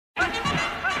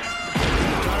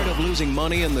of losing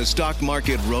money in the stock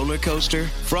market roller coaster?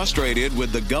 Frustrated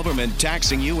with the government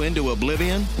taxing you into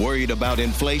oblivion? Worried about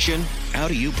inflation? How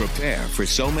do you prepare for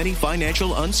so many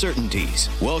financial uncertainties?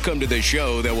 Welcome to the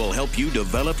show that will help you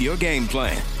develop your game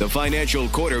plan. The Financial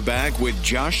Quarterback with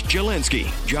Josh Jelinski.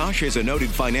 Josh is a noted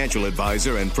financial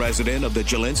advisor and president of the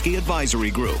Jelinski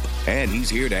Advisory Group, and he's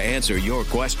here to answer your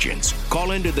questions.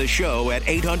 Call into the show at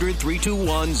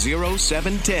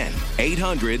 800-321-0710.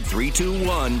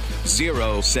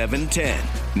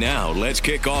 800-321-0710. Now, let's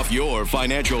kick off your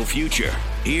financial future.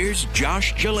 Here's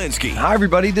Josh Jelinski. Hi,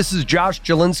 everybody. This is Josh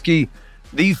Jelinski,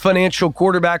 the Financial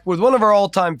Quarterback, with one of our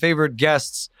all-time favorite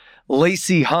guests,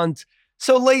 Lacy Hunt.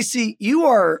 So, Lacy, you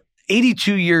are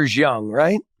 82 years young,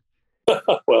 right?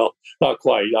 Well, not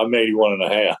quite. I'm 81 and a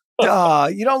half.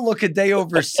 You don't look a day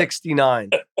over 69.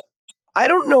 I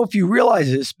don't know if you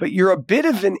realize this, but you're a bit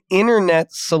of an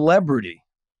internet celebrity.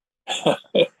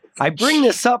 I bring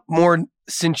this up more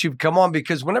since you've come on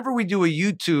because whenever we do a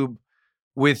YouTube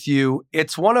with you,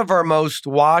 it's one of our most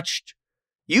watched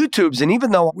YouTubes. And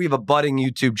even though we have a budding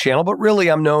YouTube channel, but really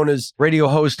I'm known as radio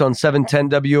host on 710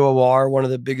 WOR, one of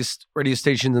the biggest radio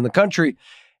stations in the country.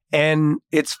 And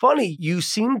it's funny, you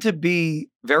seem to be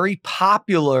very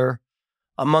popular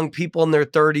among people in their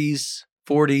 30s,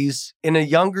 40s, in a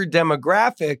younger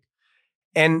demographic.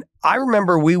 And I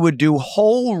remember we would do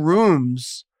whole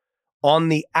rooms on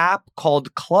the app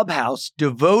called Clubhouse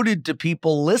devoted to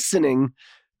people listening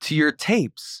to your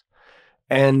tapes.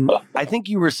 And I think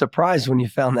you were surprised when you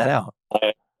found that out.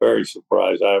 I'm very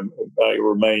surprised. I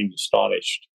remain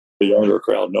astonished. The younger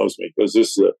crowd knows me because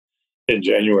this is in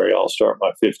January, I'll start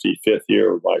my 55th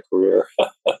year of my career.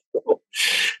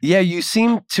 Yeah, you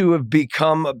seem to have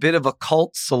become a bit of a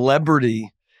cult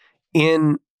celebrity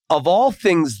in, of all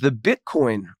things, the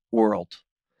Bitcoin world.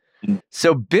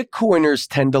 So Bitcoiners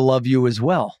tend to love you as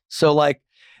well. So like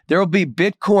there'll be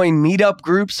Bitcoin meetup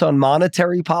groups on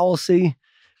monetary policy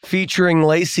featuring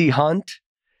Lacy Hunt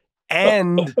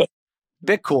and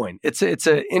Bitcoin. It's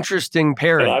an interesting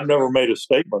pairing. And I've never made a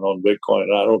statement on Bitcoin,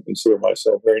 and I don't consider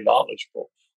myself very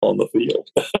knowledgeable on the field.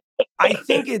 I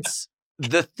think it's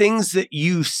the things that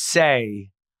you say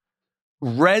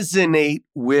resonate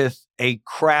with a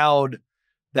crowd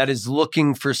that is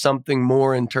looking for something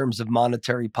more in terms of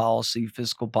monetary policy,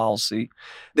 fiscal policy.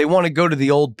 They want to go to the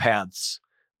old paths,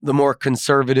 the more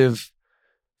conservative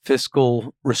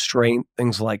fiscal restraint,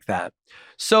 things like that.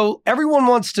 So everyone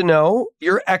wants to know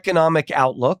your economic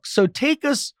outlook. So take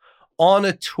us on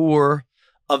a tour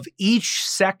of each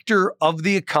sector of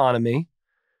the economy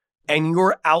and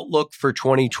your outlook for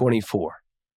 2024.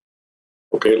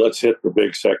 Okay, let's hit the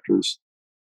big sectors.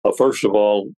 First of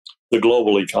all, the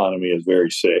global economy is very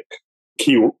sick.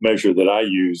 Key measure that I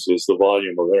use is the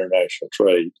volume of international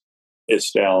trade.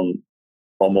 It's down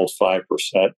almost 5%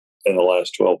 in the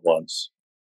last 12 months.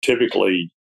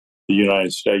 Typically, the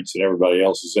United States and everybody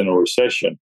else is in a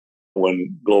recession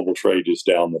when global trade is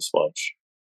down this much.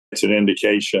 It's an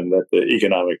indication that the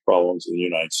economic problems in the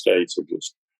United States are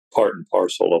just part and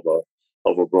parcel of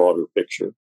a broader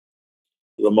picture.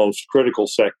 The most critical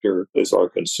sector is our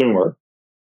consumer.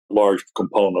 Large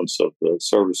components of the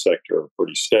service sector are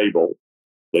pretty stable.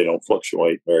 They don't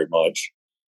fluctuate very much.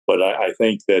 But I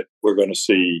think that we're going to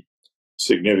see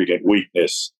significant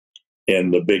weakness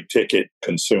in the big ticket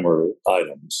consumer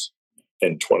items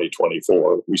in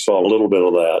 2024. We saw a little bit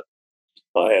of that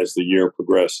as the year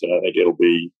progressed, and I think it'll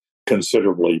be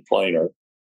considerably plainer.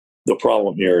 The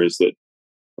problem here is that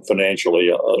financially,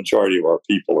 a majority of our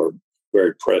people are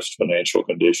very pressed financial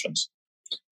conditions.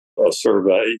 A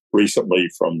survey recently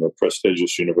from the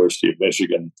prestigious University of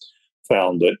Michigan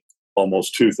found that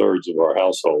almost 2/3 of our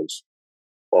households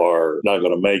are not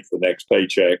going to make the next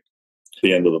paycheck at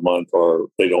the end of the month, or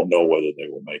they don't know whether they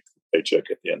will make the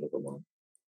paycheck at the end of the month.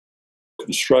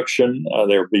 Construction,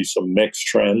 there'll be some mixed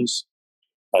trends.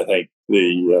 I think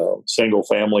the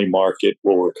single-family market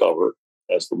will recover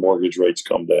as the mortgage rates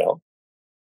come down.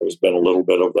 There's been a little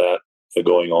bit of that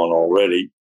going on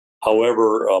already.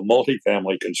 However,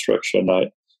 multifamily construction, I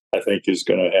think, is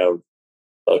going to have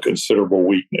a considerable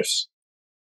weakness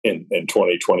in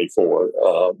 2024.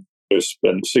 There's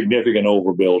been significant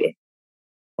overbuilding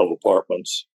of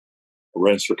apartments.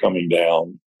 Rents are coming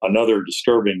down. Another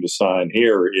disturbing sign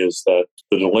here is that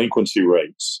the delinquency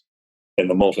rates in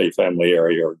the multifamily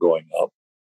area are going up.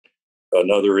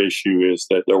 Another issue is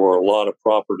that there were a lot of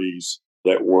properties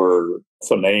that were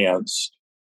financed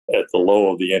at the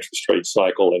low of the interest rate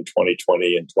cycle in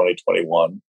 2020 and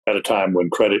 2021, at a time when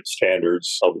credit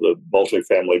standards of the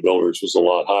multifamily builders was a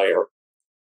lot higher.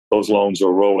 Those loans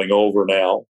are rolling over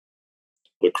now.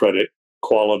 The credit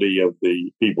quality of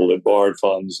the people that borrowed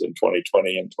funds in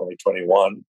 2020 and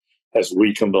 2021 has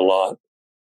weakened a lot.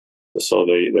 So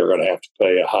they're going to have to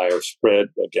pay a higher spread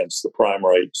against the prime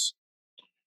rates.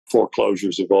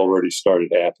 Foreclosures have already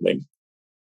started happening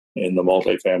in the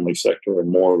multifamily sector, and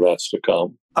more of that's to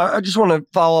come. I just want to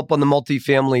follow up on the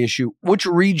multifamily issue. Which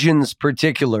regions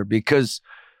particular? Because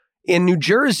in New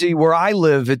Jersey, where I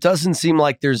live, it doesn't seem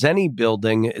like there's any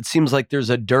building. It seems like there's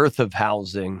a dearth of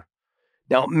housing.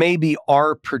 Now, maybe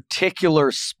our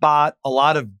particular spot, a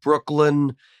lot of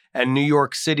Brooklyn and New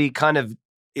York City kind of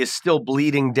is still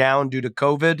bleeding down due to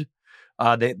COVID.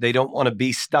 They don't want to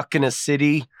be stuck in a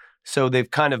city, so they've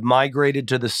kind of migrated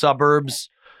to the suburbs.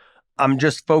 I'm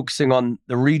just focusing on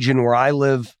the region where I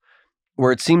live,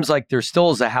 where it seems like there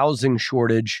still is a housing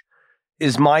shortage.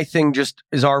 Is my thing just,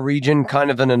 is our region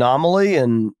kind of an anomaly?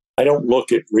 And I don't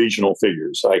look at regional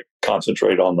figures. I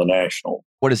concentrate on the national.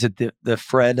 What is it, the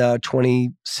Fred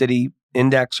 20 city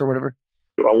index or whatever?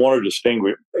 I want to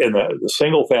distinguish, in the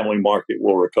single family market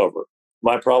will recover.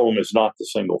 My problem is not the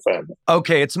single family.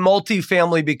 Okay, it's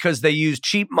multifamily because they use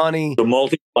cheap money. The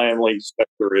multifamily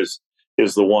sector is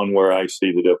the one where I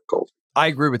see the difficulty. I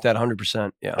agree with that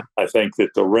 100%. Yeah. I think that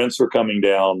the rents are coming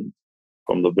down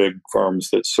from the big firms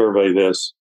that survey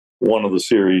this. One of the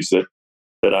series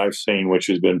that I've seen, which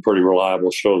has been pretty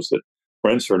reliable, shows that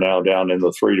rents are now down in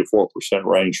the 3 to 4%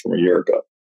 range from a year ago.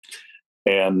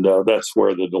 And that's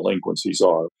where the delinquencies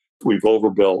are. We've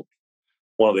overbuilt.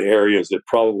 One of the areas that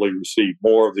probably received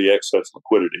more of the excess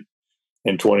liquidity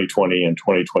in 2020 and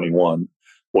 2021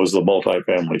 was the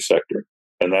multifamily sector.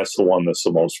 And that's the one that's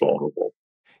the most vulnerable.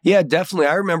 Yeah, definitely.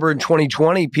 I remember in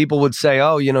 2020, people would say,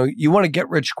 oh, you want to get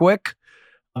rich quick?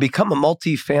 Become a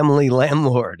multifamily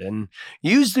landlord and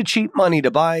use the cheap money to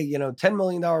buy, $10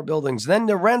 million buildings. Then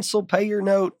the rents will pay your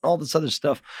note, all this other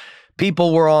stuff.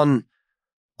 People were on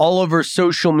all over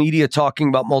social media talking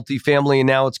about multifamily, and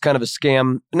now it's kind of a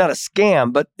scam. Not a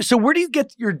scam, but so where do you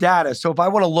get your data? So if I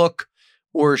want to look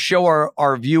or show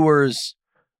our viewers,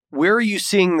 where are you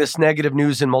seeing this negative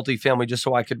news in multifamily, just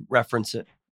so I could reference it?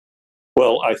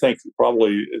 Well, I think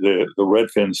probably the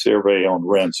Redfin survey on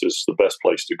rents is the best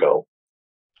place to go.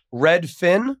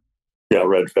 Redfin? Yeah,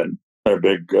 Redfin. They're a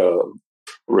big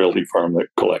realty firm that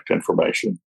collect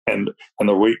information and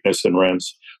the weakness in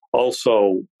rents.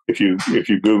 Also, if you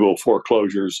Google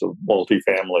foreclosures of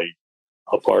multifamily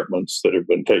apartments that have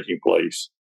been taking place,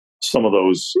 some of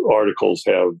those articles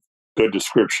have good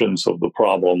descriptions of the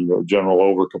problem, the general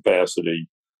overcapacity,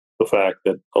 the fact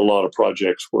that a lot of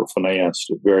projects were financed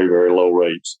at very, very low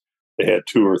rates. They had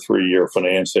 2 or 3 year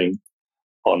financing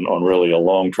on really a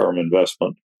long-term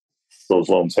investment. Those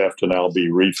loans have to now be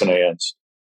refinanced.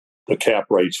 The cap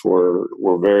rates were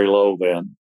very low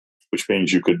then, which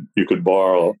means you could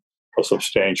borrow a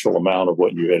substantial amount of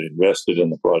what you had invested in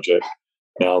the project.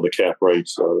 Now the cap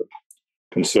rates are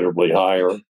considerably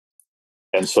higher,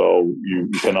 and so you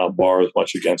cannot borrow as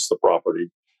much against the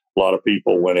property. A lot of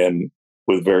people went in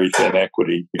with very thin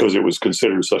equity because it was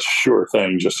considered such a sure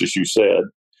thing, just as you said.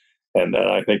 And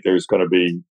I think there's going to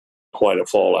be quite a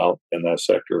fallout in that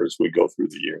sector as we go through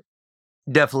the year.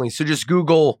 Definitely. So just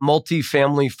Google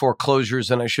multifamily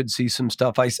foreclosures and I should see some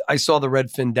stuff. I saw the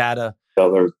Redfin data. Yeah,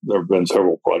 there have been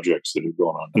several projects that have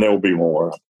gone on, and there will be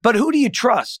more. But who do you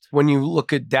trust when you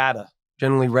look at data?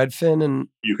 Generally Redfin? And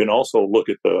you can also look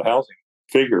at the housing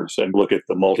figures and look at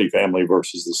the multifamily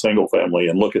versus the single family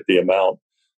and look at the amount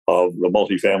of the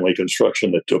multifamily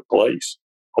construction that took place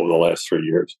over the last 3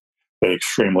 years. Been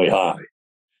extremely high.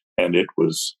 And it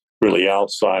was really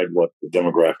outside what the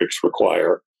demographics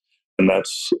require. And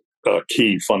that's a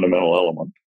key fundamental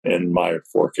element in my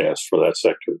forecast for that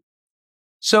sector.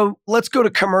 So let's go to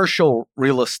commercial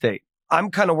real estate. I'm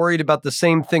kind of worried about the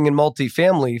same thing in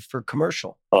multifamily for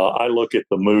commercial. I look at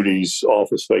the Moody's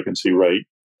office vacancy rate,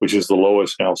 which is the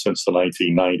lowest now since the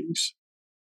 1990s.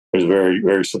 There's a very,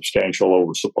 very substantial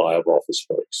oversupply of office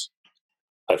space.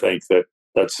 I think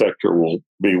that sector will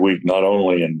be weak not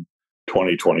only in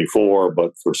 2024,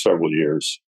 but for several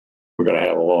years. We're going to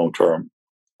have a long-term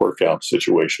workout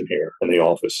situation here in the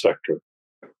office sector.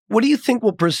 What do you think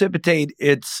will precipitate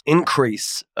its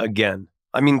increase again?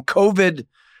 I mean, COVID,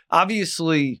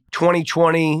 obviously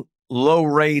 2020, low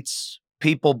rates,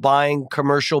 people buying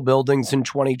commercial buildings in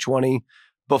 2020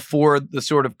 before the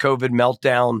sort of COVID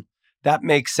meltdown. That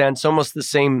makes sense. Almost the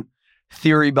same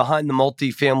theory behind the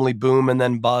multifamily boom and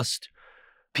then bust.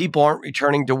 People aren't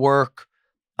returning to work.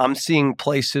 I'm seeing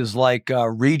places like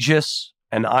Regis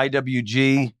and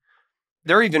IWG.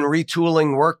 They're even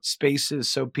retooling workspaces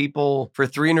so people, for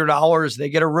 $300, they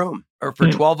get a room, or for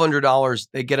 $1,200,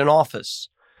 they get an office.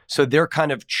 So they're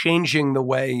kind of changing the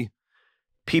way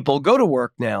people go to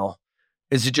work now.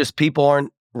 Is it just people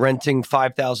aren't renting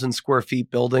 5,000 square feet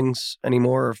buildings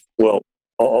anymore? Well,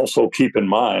 also keep in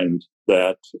mind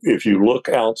that if you look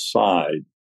outside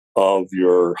of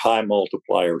your high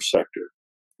multiplier sector,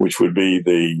 which would be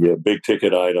the big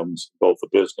ticket items, both the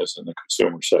business and the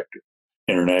consumer sector,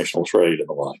 international trade and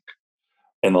the like.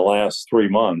 In the last 3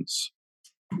 months,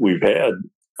 we've had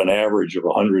an average of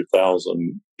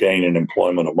 100,000 gain in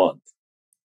employment a month.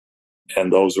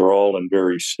 And those are all in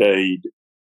very staid,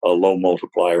 low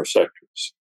multiplier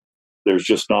sectors. There's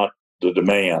just not the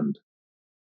demand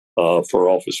for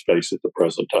office space at the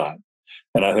present time.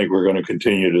 And I think we're going to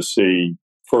continue to see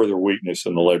further weakness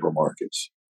in the labor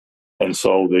markets. And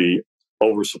so the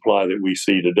oversupply that we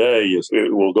see today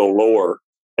it will go lower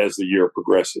as the year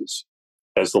progresses,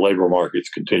 as the labor markets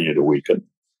continue to weaken.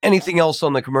 Anything else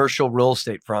on the commercial real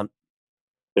estate front?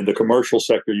 In the commercial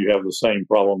sector, you have the same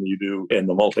problem you do in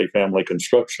the multifamily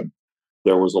construction.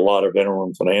 There was a lot of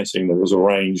interim financing that was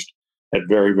arranged at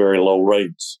very, very low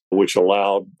rates, which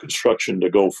allowed construction to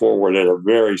go forward at a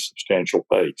very substantial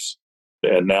pace.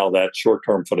 And now that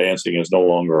short-term financing is no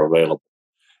longer available.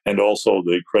 And also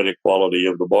the credit quality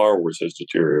of the borrowers has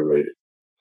deteriorated.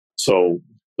 So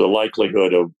the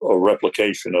likelihood of a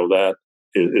replication of that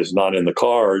is not in the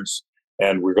cards,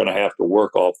 and we're going to have to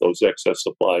work off those excess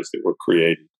supplies that were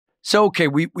created. So, okay,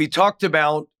 we talked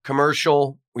about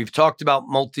commercial, we've talked about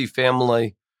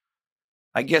multifamily,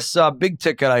 I guess big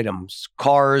ticket items,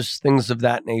 cars, things of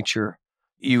that nature.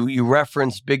 You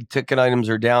referenced big ticket items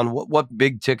are down. What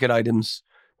big ticket items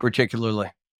particularly?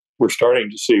 We're starting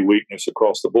to see weakness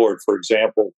across the board. For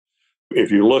example,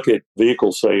 if you look at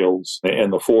vehicle sales in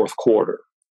the fourth quarter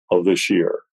of this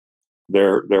year,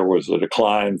 there was a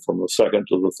decline from the second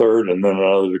to the third, and then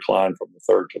another decline from the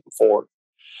third to the fourth.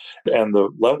 And the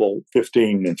level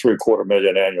 15.75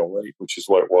 million annual rate, which is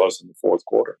what it was in the fourth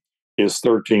quarter, is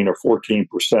 13 or 14%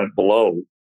 below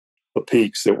the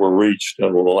peaks that were reached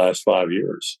over the last 5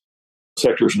 years. The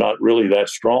sector's not really that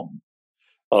strong.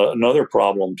 Another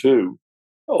problem, too,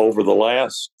 over the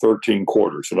last 13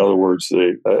 quarters, in other words,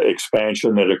 the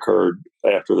expansion that occurred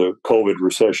after the COVID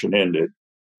recession ended,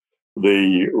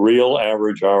 the real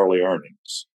average hourly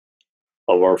earnings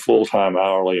of our full-time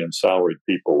hourly and salaried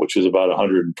people, which is about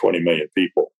 120 million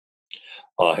people,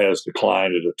 has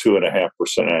declined at a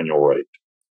 2.5% annual rate.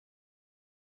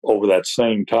 Over that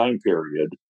same time period,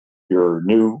 your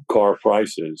new car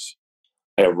prices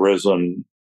have risen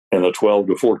in the 12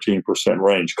 to 14%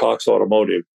 range. Cox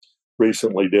Automotive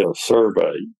recently did a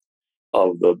survey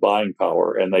of the buying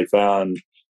power, and they found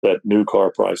that new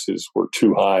car prices were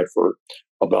too high for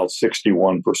about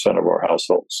 61% of our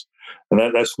households. And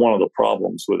that's one of the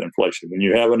problems with inflation. When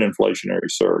you have an inflationary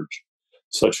surge,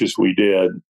 such as we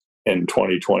did in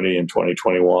 2020 and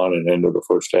 2021 and into the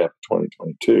first half of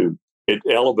 2022, it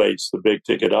elevates the big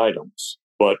ticket items.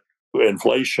 But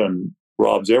inflation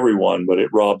robs everyone, but it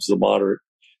robs the moderate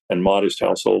and modest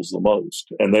households the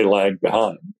most, and they lag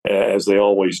behind, as they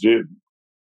always do.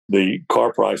 The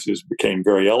car prices became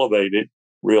very elevated,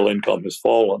 real income has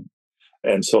fallen,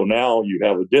 and so now you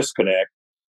have a disconnect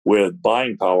with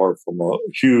buying power from a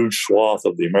huge swath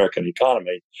of the American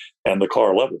economy and the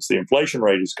car levels. The inflation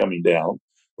rate is coming down,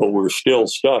 but we're still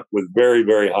stuck with very,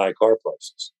 very high car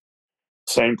prices.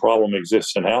 Same problem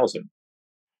exists in housing.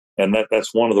 And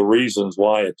that's one of the reasons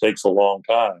why it takes a long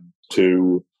time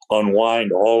to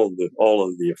unwind all of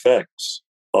the effects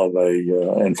of a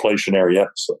inflationary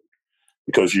episode,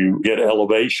 because you get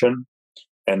elevation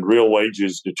and real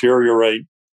wages deteriorate,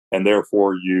 and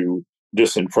therefore you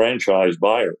disenfranchise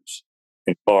buyers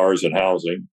in cars and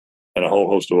housing and a whole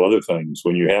host of other things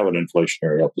when you have an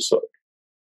inflationary episode.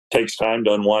 It takes time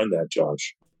to unwind that,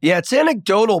 Josh. Yeah, it's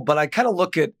anecdotal, but I kind of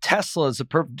look at Tesla as a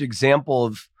perfect example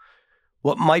of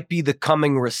what might be the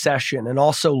coming recession, and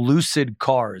also Lucid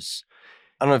Cars.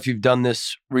 I don't know if you've done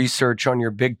this research on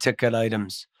your big ticket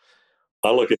items.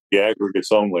 I look at the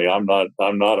aggregates only. I'm not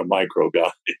a micro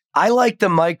guy. I like the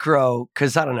micro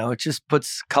because, I don't know, it just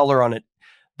puts color on it.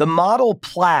 The Model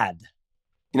Plaid,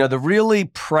 the really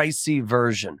pricey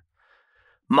version.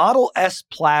 Model S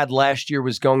Plaid last year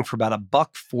was going for about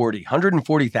 $140,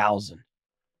 $140,000.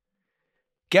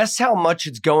 Guess how much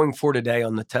it's going for today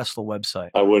on the Tesla website?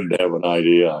 I wouldn't have an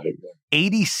idea.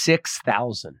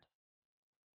 $86,000.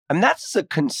 I mean, that's a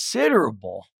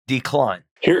considerable decline.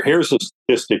 Here's a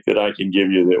statistic that I can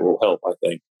give you that will help, I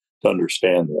think, to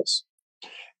understand this.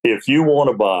 If you want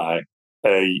to buy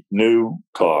a new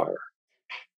car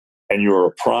and you're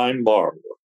a prime borrower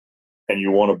and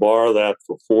you want to borrow that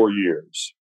for 4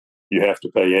 years, you have to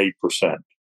pay 8%.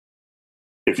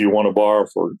 If you want to borrow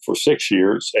for 6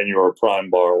 years and you're a prime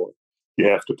borrower, you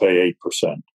have to pay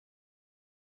 8%.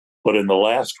 But in the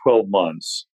last 12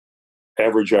 months,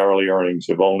 average hourly earnings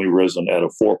have only risen at a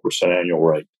 4% annual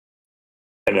rate.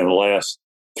 And in the last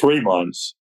 3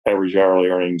 months, average hourly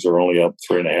earnings are only up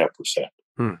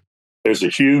 3.5%. There's a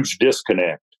huge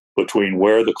disconnect between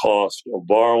where the cost of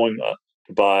borrowing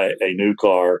to buy a new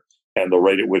car and the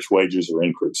rate at which wages are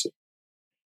increasing.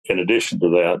 In addition to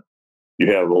that,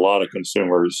 you have a lot of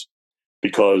consumers,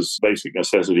 because basic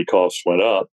necessity costs went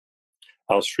up,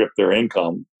 outstripped their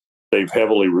income, they've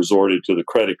heavily resorted to the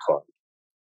credit card.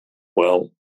 Well,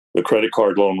 the credit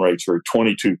card loan rates are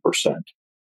 22%.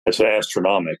 It's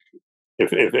astronomical.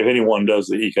 If anyone does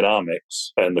the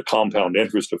economics and the compound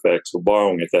interest effects of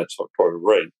borrowing at that sort of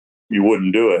rate, you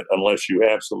wouldn't do it unless you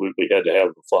absolutely had to have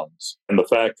the funds. And the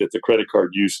fact that the credit card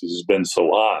usage has been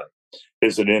so high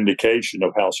is an indication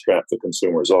of how strapped the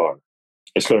consumers are.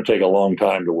 It's going to take a long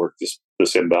time to work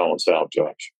this imbalance out,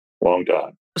 Josh. Long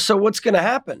time. So what's going to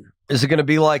happen? Is it going to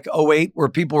be like '08 where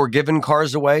people were giving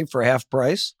cars away for half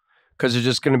price because there's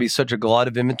just going to be such a glut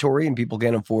of inventory and people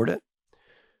can't afford it?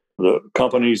 The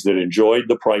companies that enjoyed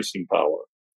the pricing power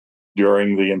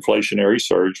during the inflationary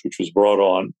surge, which was brought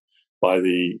on by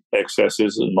the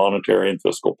excesses in monetary and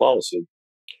fiscal policy,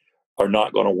 are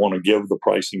not going to want to give the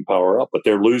pricing power up, but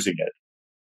they're losing it.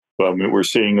 I mean, we're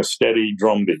seeing a steady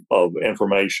drumbeat of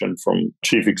information from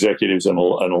chief executives in a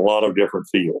lot of different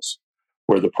fields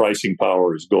where the pricing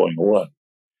power is going away.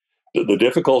 The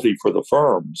difficulty for the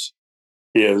firms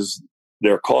is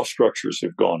their cost structures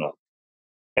have gone up.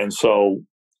 And so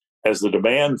as the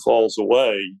demand falls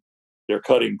away, they're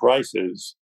cutting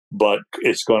prices, but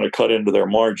it's going to cut into their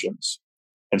margins.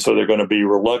 And so they're going to be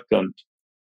reluctant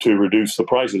to reduce the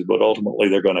prices, but ultimately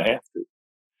they're going to have to.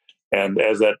 And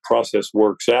as that process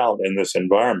works out in this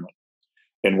environment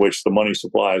in which the money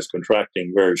supply is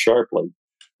contracting very sharply,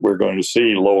 we're going to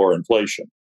see lower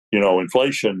inflation.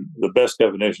 Inflation, the best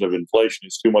definition of inflation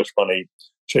is too much money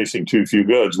chasing too few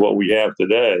goods. What we have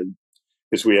today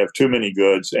is we have too many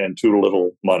goods and too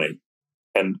little money.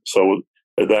 And so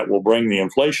that will bring the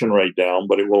inflation rate down,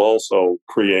 but it will also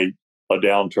create a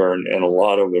downturn in a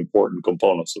lot of important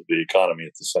components of the economy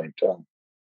at the same time.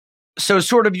 So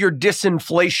sort of your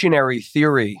disinflationary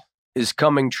theory is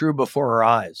coming true before our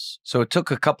eyes. So it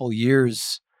took a couple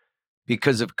years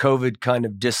because of COVID kind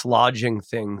of dislodging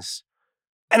things.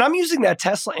 And I'm using that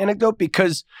Tesla anecdote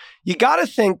because you got to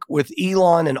think with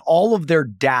Elon and all of their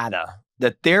data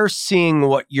that they're seeing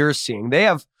what you're seeing. They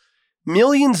have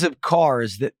millions of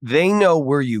cars that they know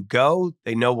where you go.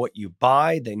 They know what you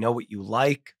buy. They know what you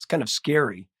like. It's kind of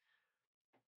scary.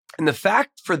 And the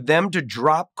fact for them to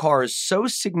drop cars so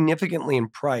significantly in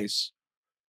price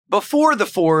before the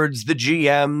Fords, the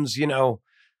GMs,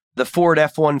 the Ford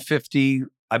F-150,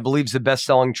 I believe is the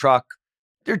best-selling truck.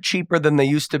 They're cheaper than they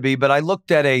used to be. But I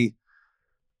looked at a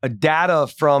data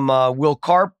from will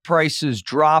car prices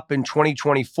drop in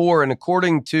 2024? And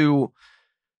according to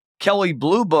Kelley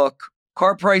Blue Book,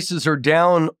 car prices are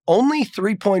down only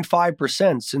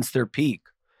 3.5% since their peak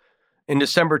in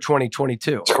December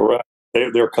 2022. That's correct.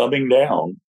 They're coming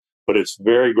down, but it's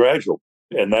very gradual.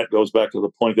 And that goes back to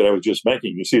the point that I was just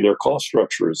making. You see, their cost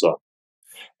structure is up.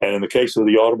 And in the case of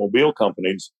the automobile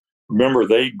companies, remember,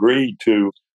 they agreed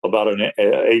to about an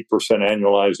 8%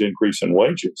 annualized increase in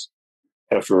wages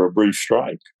after a brief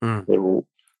strike that will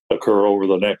occur over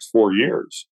the next 4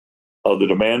 years. The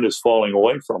demand is falling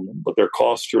away from them, but their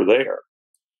costs are there.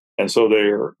 And so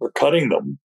they're cutting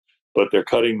them, but they're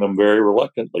cutting them very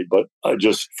reluctantly. But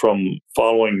just from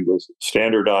following the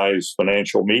standardized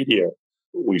financial media,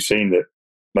 we've seen that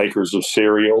makers of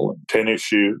cereal and tennis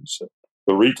shoes,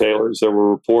 the retailers, there were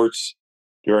reports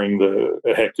during the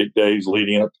hectic days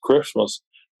leading up to Christmas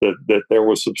that there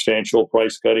was substantial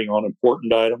price cutting on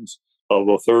important items of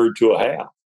a third to a half.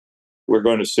 We're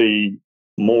going to see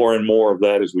more and more of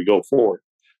that as we go forward.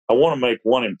 I want to make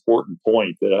one important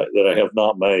point that I have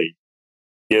not made,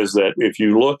 is that if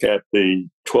you look at the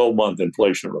 12-month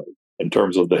inflation rate in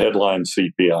terms of the headline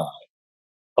CPI,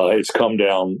 it's come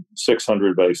down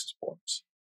 600 basis points.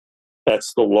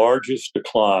 That's the largest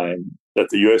decline that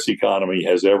the U.S. economy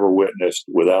has ever witnessed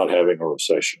without having a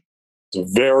recession.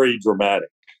 It's very dramatic.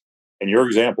 And your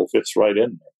example fits right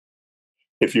in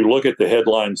there. If you look at the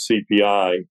headline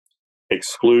CPI,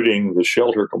 excluding the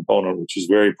shelter component, which is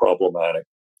very problematic,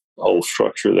 the whole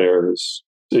structure there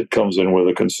it comes in with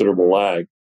a considerable lag.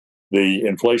 The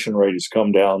inflation rate has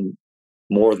come down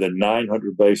more than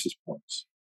 900 basis points.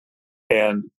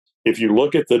 And if you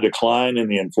look at the decline in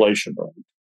the inflation rate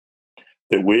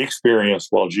that we experienced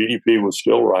while GDP was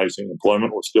still rising,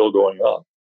 employment was still going up,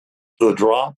 the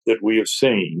drop that we have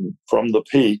seen from the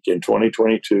peak in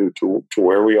 2022 to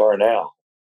where we are now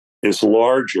is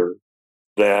larger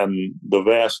than the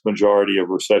vast majority of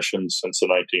recessions since the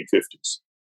 1950s.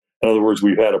 In other words,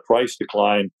 we've had a price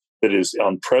decline that is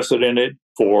unprecedented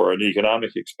for an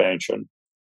economic expansion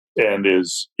and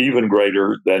is even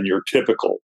greater than your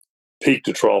typical peak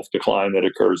to trough decline that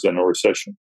occurs in a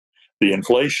recession. The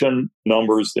inflation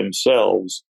numbers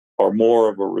themselves are more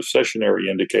of a recessionary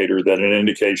indicator than an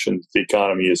indication that the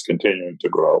economy is continuing to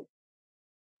grow.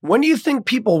 When do you think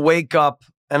people wake up?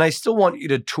 And I still want you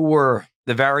to tour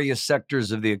the various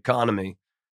sectors of the economy.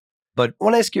 But I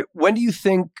want to ask you, when do you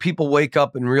think people wake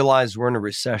up and realize we're in a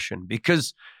recession?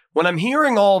 Because when I'm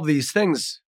hearing all of these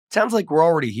things, it sounds like we're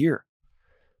already here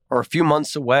or a few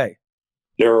months away.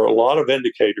 There are a lot of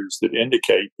indicators that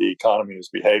indicate the economy is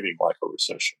behaving like a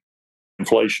recession.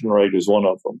 Inflation rate is one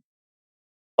of them.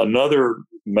 Another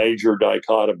major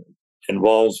dichotomy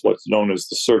involves what's known as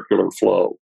the circular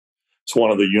flow. It's one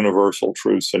of the universal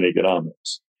truths in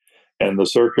economics. And the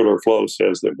circular flow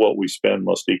says that what we spend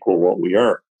must equal what we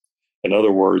earn. In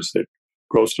other words, that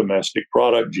gross domestic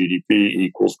product, GDP,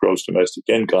 equals gross domestic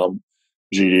income,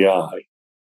 GDI.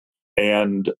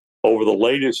 And over the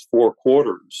latest 4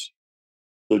 quarters,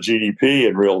 the GDP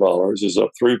in real dollars is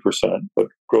up 3%, but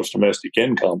gross domestic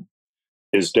income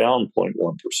is down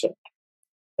 0.1%.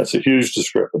 That's a huge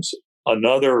discrepancy.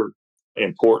 Another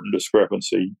important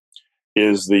discrepancy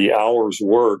is the hours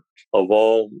worked of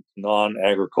all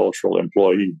non-agricultural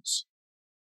employees.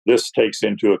 This takes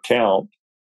into account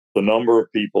the number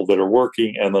of people that are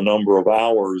working and the number of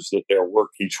hours that they'll work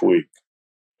each week.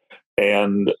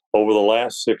 And over the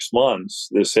last 6 months,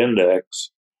 this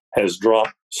index has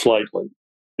dropped slightly.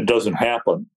 It doesn't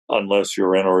happen unless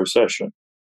you're in a recession.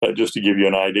 Just to give you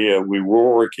an idea, we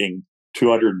were working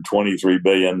 223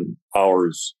 billion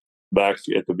hours back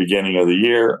at the beginning of the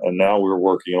year, and now we're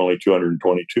working only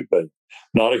 222 billion.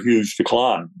 Not a huge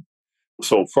decline.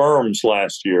 So firms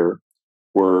last year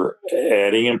were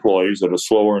adding employees at a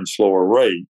slower and slower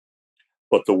rate,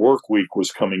 but the work week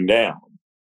was coming down.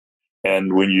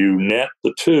 And when you net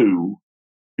the two,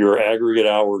 your aggregate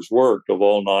hours worked of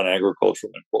all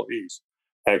non-agricultural employees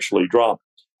actually dropped.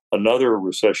 Another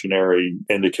recessionary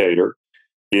indicator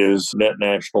is net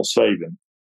national saving.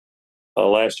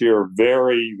 Last year, a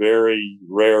very, very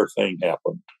rare thing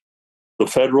happened. The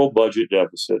federal budget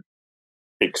deficit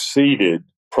exceeded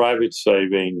private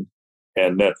saving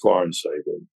and net foreign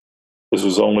saving. This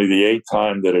was only the 8th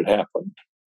time that it happened.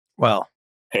 Wow.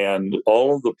 And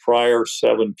all of the prior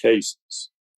 7 cases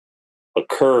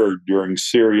occurred during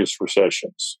serious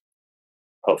recessions.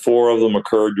 4 of them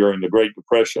occurred during the Great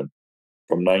Depression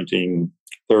from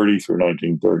 1930 through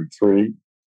 1933.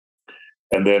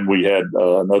 And then we had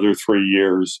another 3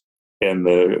 years in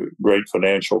the Great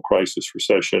Financial Crisis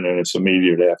recession and its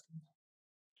immediate aftermath.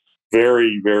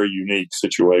 Very, very unique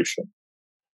situation.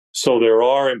 So there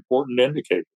are important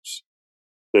indicators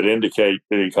that indicate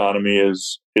the economy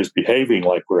is behaving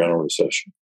like we're in a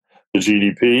recession. The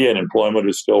GDP and employment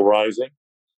is still rising,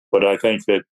 but I think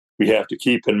that we have to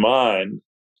keep in mind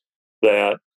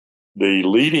that the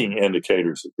leading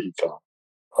indicators of the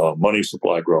economy, money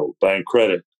supply growth, bank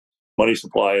credit, money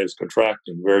supply is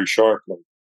contracting very sharply.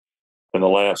 In the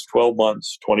last 12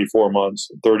 months, 24 months,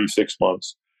 and 36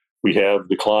 months, we have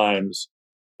declines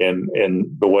in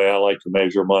the way I like to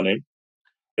measure money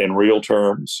in real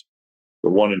terms. The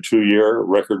 1 and 2 year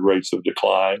record rates of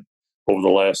decline. Over the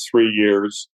last 3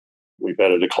 years, we've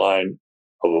had a decline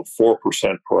of 4%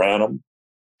 per annum.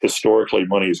 Historically,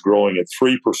 money is growing at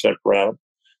 3% per annum.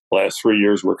 Last 3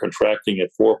 years, we're contracting at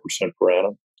 4% per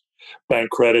annum. Bank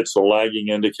credit's a lagging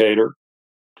indicator.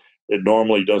 It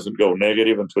normally doesn't go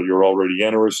negative until you're already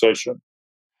in a recession.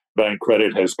 Bank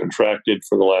credit has contracted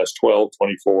for the last 12,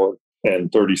 24,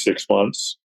 and 36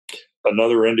 months.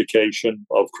 Another indication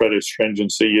of credit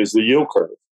stringency is the yield curve.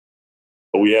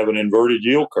 We have an inverted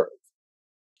yield curve.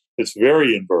 It's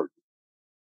very inverted.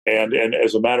 And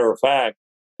as a matter of fact,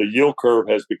 the yield curve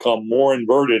has become more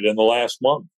inverted in the last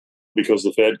month because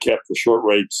the Fed kept the short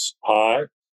rates high,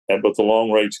 but the long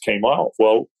rates came off.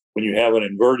 Well, when you have an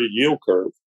inverted yield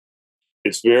curve,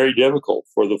 it's very difficult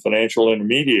for the financial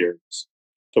intermediaries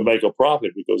to make a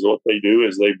profit because what they do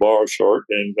is they borrow short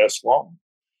and invest long.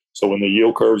 So when the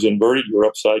yield curve's inverted, you're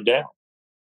upside down.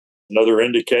 Another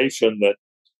indication that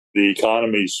the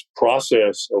economy's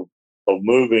process of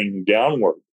moving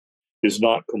downward is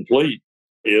not complete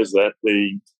is that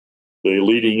the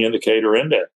leading indicator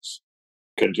index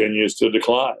continues to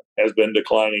decline, has been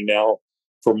declining now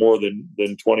for more than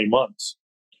 20 months.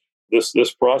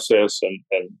 This process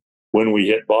and when we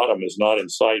hit bottom is not in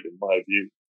sight, in my view,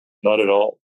 not at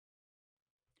all.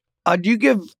 Do you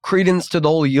give credence to the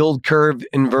whole yield curve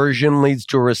inversion leads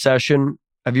to a recession?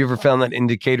 Have you ever found that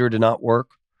indicator to not work?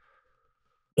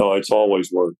 No, it's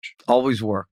always worked. Always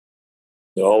work.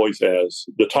 It always has.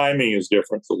 The timing is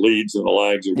different. The leads and the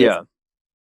lags are different.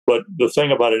 Yeah. But the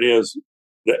thing about it is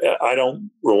that I don't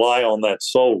rely on that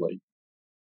solely.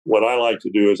 What I like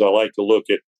to do is I like to look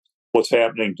at what's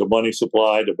happening to money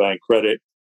supply, to bank credit,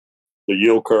 the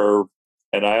yield curve,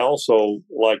 and I also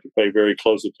like to pay very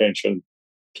close attention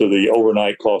to the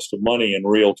overnight cost of money in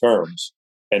real terms.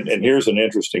 And here's an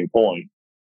interesting point.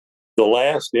 The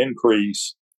last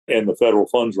increase in the federal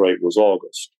funds rate was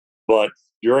August. But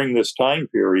during this time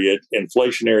period,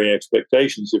 inflationary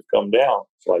expectations have come down.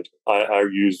 Like I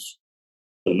use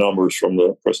the numbers from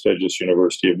the prestigious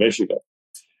University of Michigan.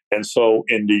 And so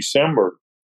in December,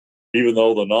 even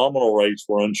though the nominal rates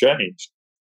were unchanged,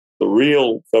 the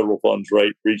real federal funds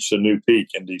rate reached a new peak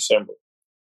in December.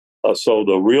 So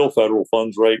the real federal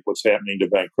funds rate, what's happening to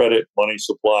bank credit, money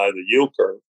supply, the yield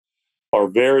curve, are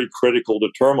very critical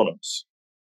determinants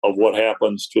of what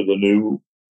happens to the new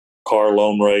car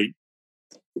loan rate,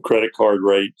 the credit card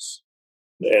rates.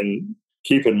 And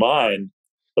keep in mind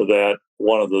that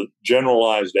one of the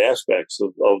generalized aspects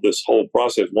of this whole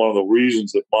process, one of the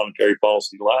reasons that monetary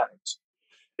policy lags,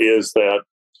 is that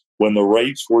when the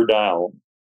rates were down,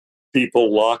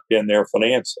 people locked in their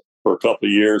financing for a couple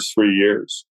of years, 3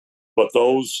 years. But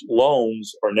those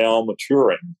loans are now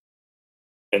maturing.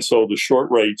 And so the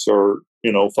short rates are,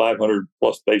 500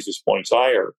 plus basis points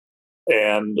higher.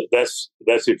 And that's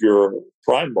if you're a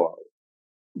prime borrower.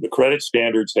 The credit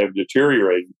standards have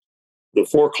deteriorated. The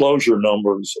foreclosure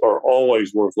numbers are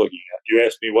always worth looking at. You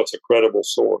ask me what's a credible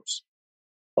source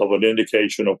of an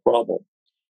indication of problem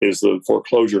is the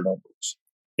foreclosure numbers.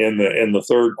 In the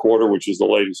third quarter, which is the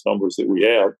latest numbers that we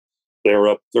have, they're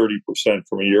up 30%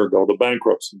 from a year ago. The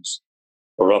bankruptcies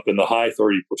are up in the high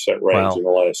 30% range in the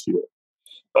last year.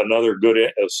 Another good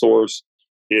source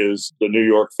is the New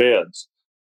York Fed's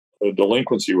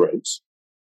delinquency rates.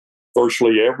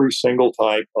 Virtually every single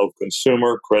type of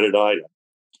consumer credit item,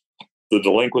 the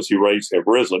delinquency rates have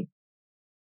risen.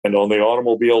 And on the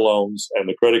automobile loans and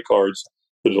the credit cards,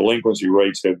 the delinquency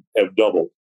rates have doubled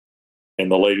in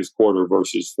the latest quarter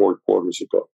versus 4 quarters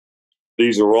ago.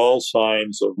 These are all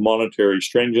signs of monetary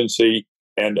stringency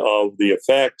and of the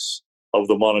effects of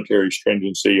the monetary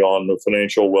stringency on the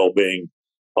financial well-being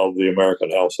of the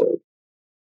American household.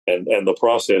 And the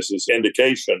process is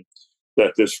indication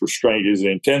that this restraint is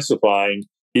intensifying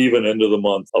even into the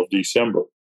month of December.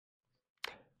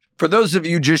 For those of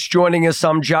you just joining us,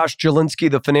 I'm Josh Jelinski,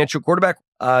 the financial quarterback.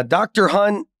 Dr.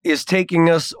 Hunt is taking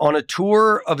us on a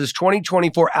tour of his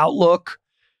 2024 outlook.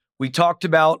 We talked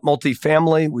about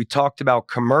multifamily. We talked about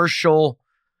commercial.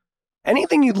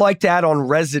 Anything you'd like to add on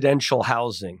residential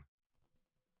housing?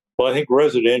 Well, I think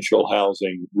residential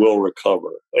housing will recover.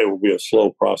 It will be a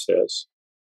slow process.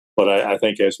 But I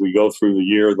think as we go through the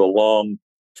year, the long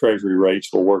treasury rates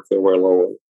will work their way lower.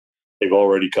 They've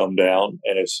already come down,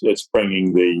 and it's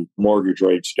bringing the mortgage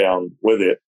rates down with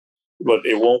it. But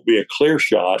it won't be a clear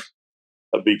shot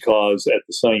because at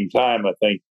the same time, I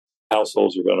think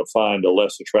households are going to find a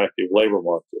less attractive labor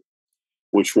market,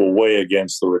 which will weigh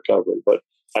against the recovery. But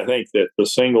I think that the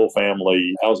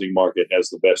single-family housing market has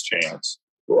the best chance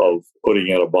of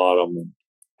putting at a bottom and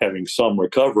having some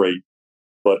recovery.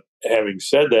 But having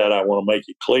said that, I want to make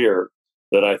it clear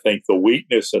that I think the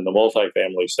weakness in the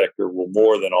multifamily sector will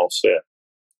more than offset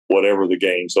whatever the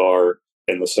gains are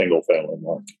in the single-family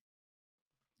market.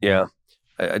 Yeah,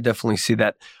 I definitely see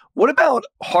that. What about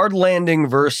hard landing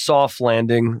versus soft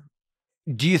landing?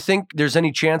 Do you think there's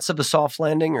any chance of a soft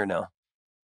landing or no?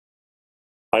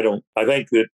 I don't. I think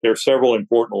that there are several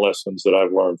important lessons that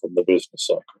I've learned from the business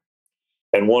cycle.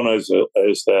 And one is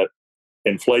that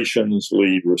inflations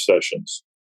lead recessions.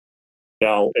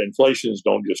 Now, inflations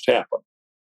don't just happen.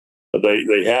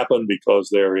 They happen because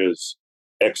there is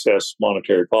excess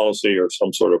monetary policy or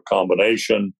some sort of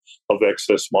combination of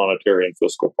excess monetary and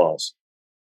fiscal policy.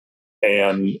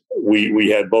 And we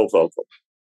had both of them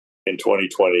in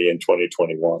 2020 and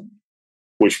 2021,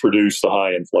 which produced the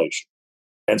high inflation.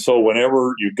 And so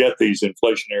whenever you get these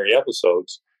inflationary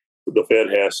episodes, the Fed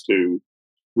has to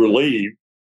relieve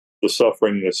the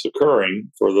suffering that's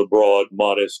occurring for the broad,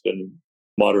 modest, and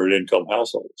moderate income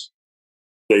households.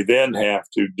 They then have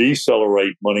to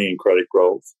decelerate money and credit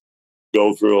growth,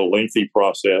 go through a lengthy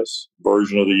process,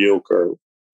 version of the yield curve.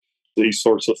 These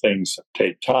sorts of things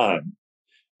take time.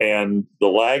 And the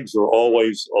lags are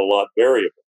always a lot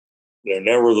variable. They're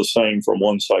never the same from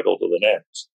one cycle to the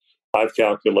next. I've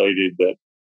calculated that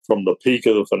from the peak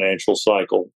of the financial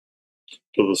cycle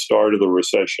to the start of the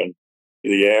recession,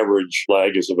 the average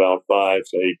lag is about 5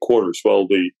 to 8 quarters. Well,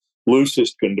 the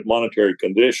loosest monetary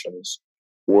conditions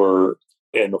were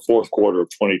in the fourth quarter of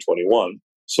 2021,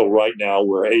 So right now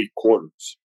we're 8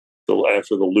 quarters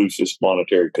after the loosest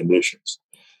monetary conditions.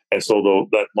 And so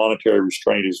that monetary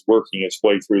restraint is working its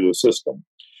way through the system.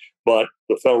 But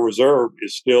the Federal Reserve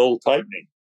is still tightening.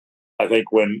 I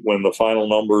think when the final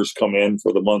numbers come in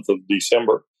for the month of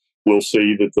December, we'll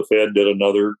see that the Fed did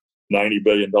another $90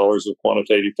 billion of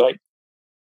quantitative tightening.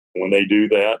 When they do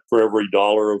that, for every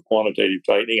dollar of quantitative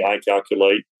tightening, I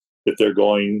calculate that they're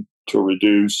going to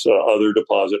reduce other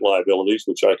deposit liabilities,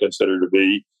 which I consider to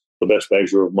be the best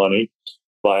measure of money,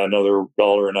 by another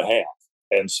 $1.50.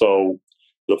 And so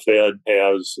the Fed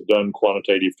has done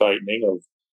quantitative tightening of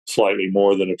slightly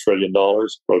more than $1 trillion,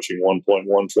 approaching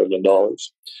 $1.1 trillion.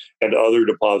 And other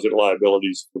deposit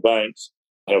liabilities for banks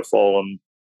have fallen,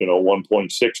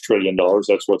 $1.6 trillion.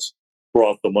 That's what's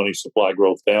brought the money supply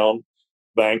growth down.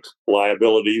 Bank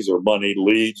liabilities or money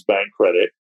leads bank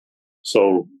credit.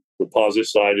 So the deposit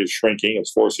side is shrinking.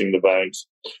 It's forcing the banks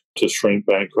to shrink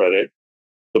bank credit.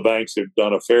 The banks have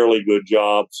done a fairly good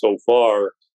job so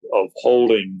far of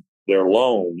holding their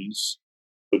loans,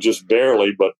 but just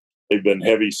barely, but they've been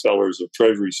heavy sellers of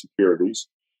Treasury securities.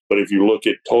 But if you look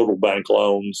at total bank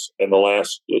loans in the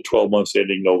last 12 months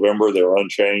ending November, they're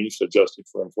unchanged, adjusted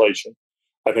for inflation.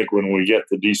 I think when we get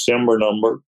the December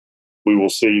number, we will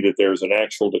see that there's an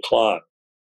actual decline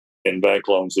in bank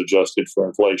loans adjusted for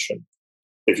inflation.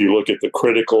 If you look at the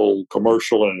critical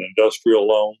commercial and industrial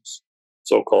loans,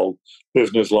 so-called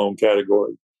business loan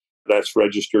category, that's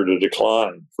registered a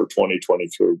decline for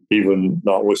 2023, even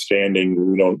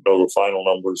notwithstanding we don't know the final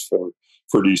numbers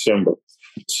for December.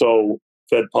 So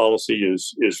Fed policy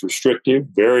is restrictive,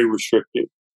 very restrictive,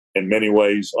 in many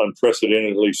ways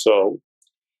unprecedentedly so.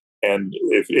 And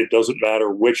if it doesn't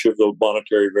matter which of the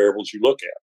monetary variables you look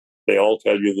at, they all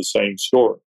tell you the same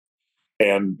story.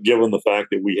 And given the fact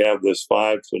that we have this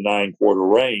 5 to 9 quarter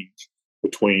range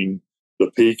between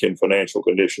the peak in financial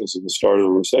conditions and the start of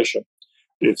the recession,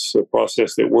 it's a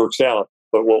process that works out.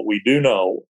 But what we do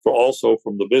know, also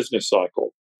from the business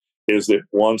cycle, is that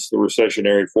once the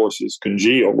recessionary forces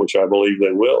congeal, which I believe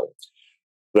they will,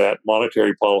 that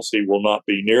monetary policy will not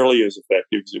be nearly as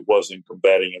effective as it was in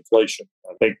combating inflation.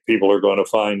 I think people are going to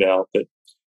find out that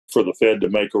for the Fed to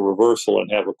make a reversal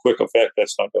and have a quick effect,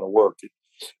 that's not going to work.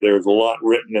 There's a lot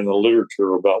written in the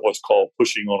literature about what's called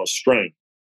pushing on a string.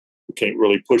 You can't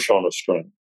really push on a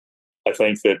string. I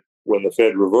think that when the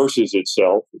Fed reverses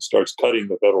itself, it starts cutting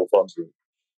the federal funds rate,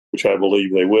 which I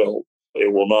believe they will.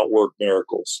 It will not work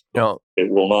miracles. No. It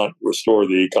will not restore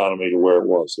the economy to where it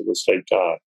was. It will take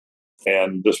time.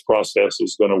 And this process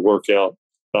is going to work out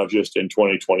not just in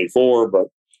 2024, but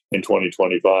in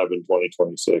 2025 and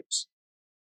 2026.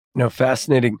 No,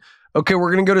 fascinating. Okay,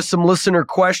 we're going to go to some listener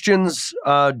questions.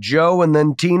 Joe and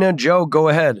then Tina. Joe, go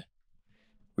ahead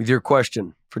with your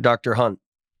question for Dr. Hunt.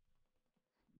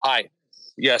 Hi.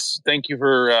 Yes, thank you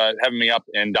for having me up.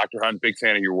 And Dr. Hunt, big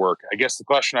fan of your work. I guess the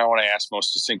question I want to ask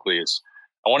most succinctly is,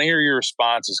 I want to hear your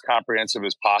response as comprehensive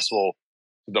as possible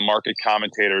to the market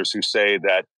commentators who say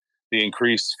that the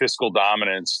increased fiscal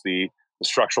dominance, the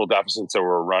structural deficits that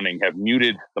we're running have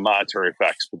muted the monetary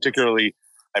effects. Particularly,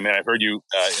 I've heard you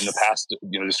in the past,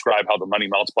 describe how the money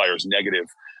multiplier is negative.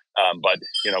 But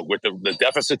with the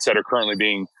deficits that are currently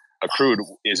being accrued,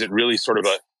 is it really sort of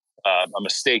a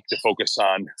mistake to focus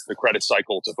on the credit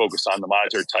cycle, to focus on the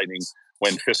monetary tightening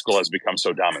when fiscal has become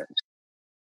so dominant?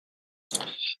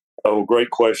 Oh, great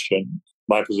question.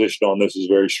 My position on this is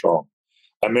very strong.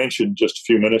 I mentioned just a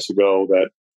few minutes ago that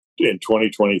in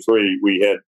 2023,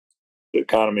 the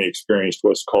economy experienced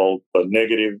what's called a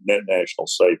negative net national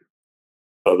saving.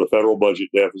 The federal budget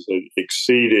deficit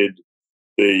exceeded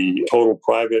the total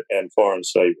private and foreign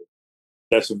saving.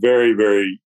 That's a very,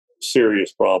 very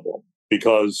serious problem,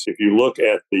 because if you look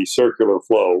at the circular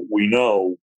flow, we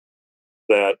know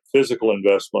that physical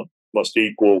investment must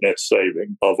equal net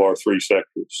saving of our three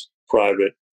sectors,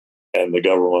 private and the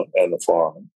government and the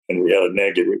foreign. And we had a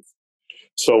negative.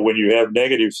 So when you have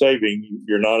negative saving,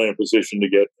 you're not in a position to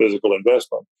get physical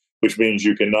investment, which means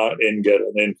you cannot get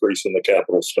an increase in the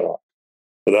capital stock.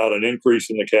 Without an increase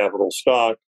in the capital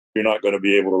stock, you're not going to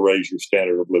be able to raise your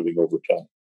standard of living over time.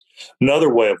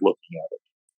 Another way of looking at it,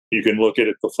 you can look at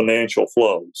the financial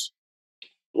flows.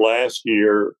 Last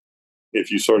year,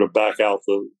 if you sort of back out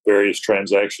the various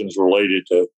transactions related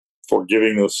to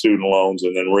forgiving the student loans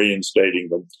and then reinstating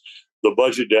them, the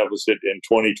budget deficit in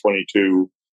 2022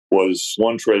 was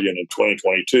 $1 trillion in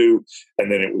 2022,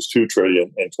 and then it was $2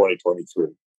 trillion in 2023.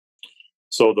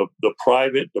 So the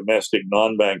private, domestic,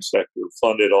 non-bank sector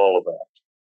funded all of that.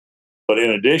 But in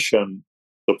addition,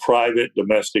 the private,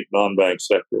 domestic, non-bank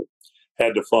sector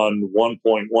had to fund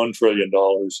 $1.1 trillion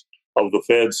of the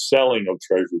Fed's selling of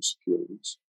Treasury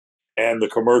securities. and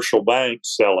the commercial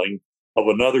banks selling of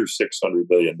another $600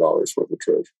 billion worth of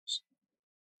treasuries.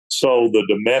 So the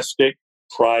domestic,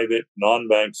 private,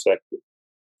 non-bank sector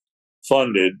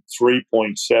funded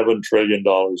 $3.7 trillion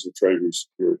of Treasury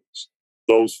securities.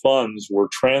 Those funds were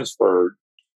transferred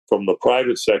from the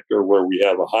private sector, where we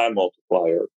have a high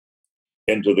multiplier,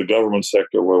 into the government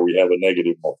sector, where we have a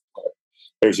negative multiplier.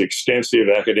 There's extensive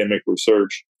academic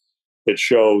research that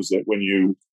shows that when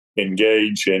you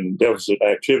engage in deficit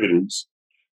activities,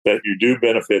 that you do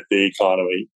benefit the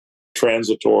economy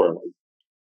transitorily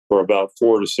for about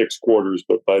 4 to 6 quarters,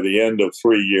 but by the end of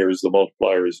 3 years, the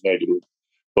multiplier is negative.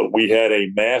 But we had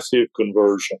a massive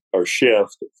conversion or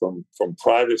shift from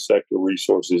private sector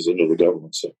resources into the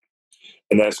government sector.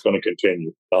 And that's going to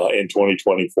continue in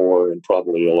 2024 and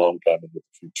probably a long time into the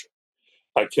future.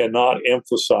 I cannot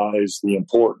emphasize the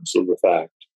importance of the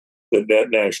fact that net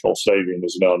national saving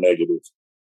is now negative.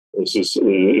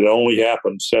 It only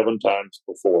happened 7 times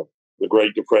before: the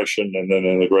Great Depression and then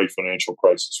in the Great Financial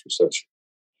Crisis recession.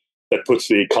 That puts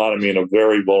the economy in a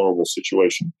very vulnerable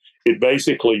situation. It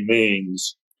basically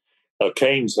means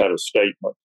Keynes had a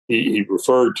statement. He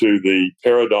referred to the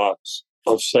paradox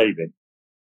of saving.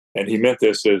 And he meant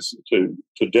this as to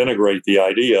denigrate the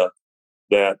idea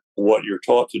that what you're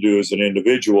taught to do as an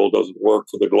individual doesn't work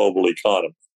for the global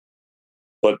economy.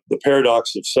 But the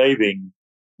paradox of saving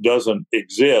doesn't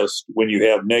exist when you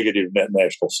have negative net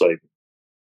national saving,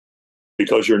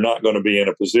 because you're not going to be in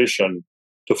a position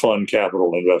to fund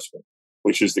capital investment,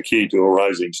 which is the key to a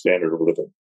rising standard of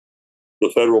living.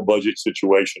 The federal budget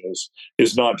situation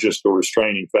is not just a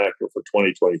restraining factor for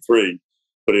 2023,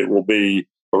 but it will be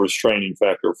a restraining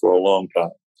factor for a long time.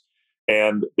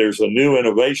 And there's a new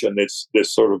innovation that's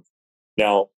sort of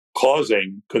now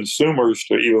causing consumers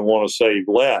to even want to save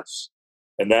less,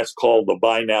 and that's called the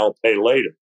buy now, pay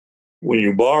later. When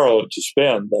you borrow to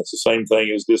spend, that's the same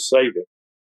thing as this saving.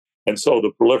 And so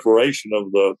the proliferation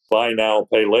of the buy now,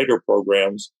 pay later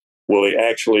programs will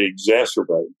actually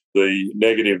exacerbate the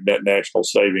negative net national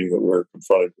saving that we're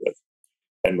confronted with,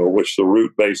 and which the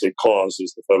root basic cause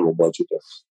is the federal budget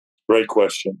deficit. Great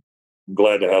question. I'm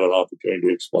glad to have an opportunity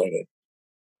to explain it.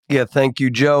 Yeah, thank you,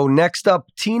 Joe. Next up,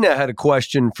 Tina had a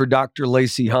question for Dr.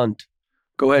 Lacy Hunt.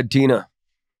 Go ahead, Tina.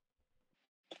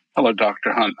 Hello,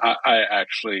 Dr. Hunt.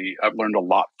 I've learned a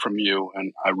lot from you,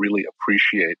 and I really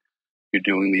appreciate you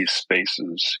doing these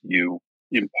spaces. You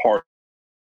impart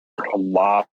a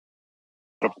lot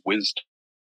of wisdom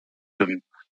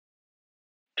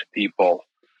to people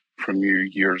from your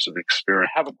years of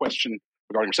experience. I have a question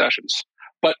regarding recessions,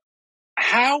 but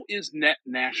how is net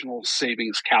national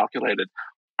savings calculated?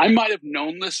 I might have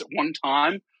known this at one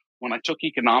time when I took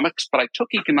economics, but I took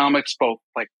economics both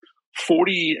like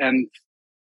 40 and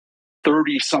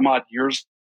 30 some odd years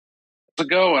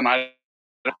ago, and I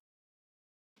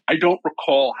don't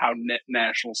recall how net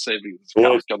national savings is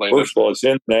calculated. First of all, it's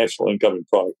in the National Income and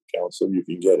Product Account, so you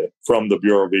can get it from the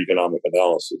Bureau of Economic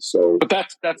Analysis. But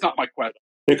that's not my question.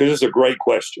 Because it's a great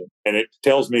question, and it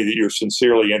tells me that you're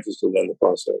sincerely interested in the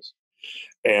process.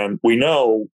 And we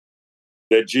know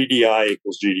that GDI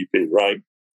equals GDP, right?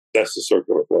 That's the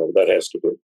circular flow. That has to be.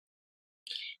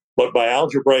 But by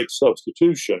algebraic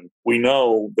substitution, we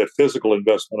know that physical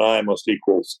investment I must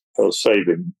equal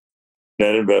saving,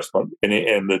 net investment, and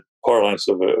the parlance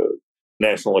of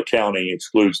national accounting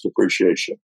excludes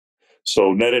depreciation.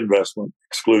 So net investment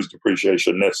excludes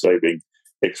depreciation, net saving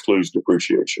excludes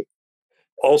depreciation.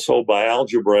 Also, by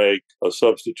algebraic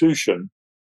substitution,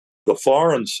 the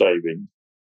foreign saving,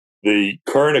 the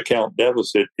current account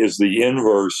deficit, is the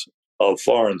inverse of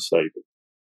foreign saving.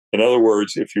 In other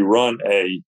words, if you run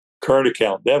a current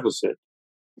account deficit,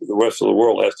 the rest of the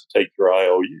world has to take your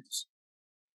IOUs.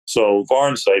 So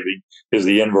foreign saving is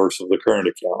the inverse of the current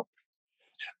account.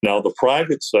 Now, the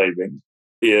private saving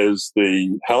is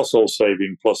the household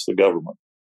saving plus the government.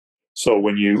 So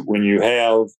when you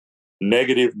have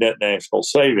negative net national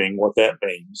saving, what that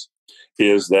means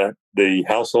is that the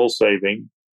household saving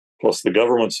plus the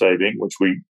government saving, which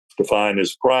we define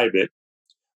as private,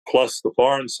 plus the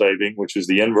foreign saving, which is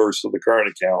the inverse of the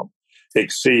current account,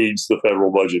 exceeds the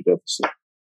federal budget deficit.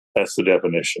 That's the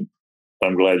definition.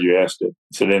 I'm glad you asked it.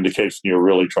 It's an indication you're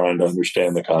really trying to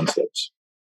understand the concepts.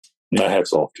 My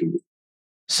hat's off to you.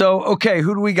 So, okay,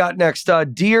 who do we got next?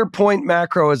 Deer Point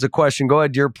Macro has a question. Go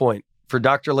ahead, Deer Point, for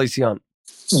Dr. Lacy Hunt.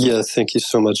 Yeah, thank you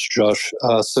so much, Josh.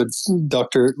 So,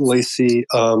 Dr. Lacy,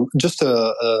 just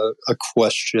a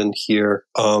question here,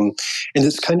 and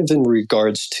it's kind of in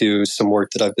regards to some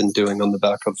work that I've been doing on the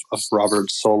back of Robert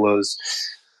Solo's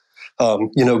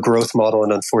growth model.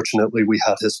 And unfortunately, we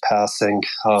had his passing,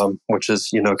 which is,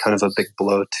 kind of a big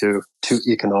blow to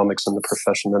economics and the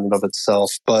profession in and of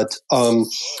itself. But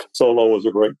Solow was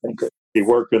a great thinker. He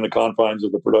worked in the confines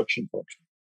of the production function.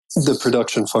 The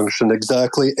production function,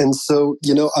 exactly. And so,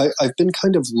 I've been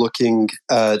kind of looking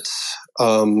at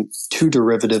two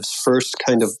derivatives. First,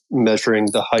 kind of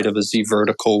measuring the height of a Z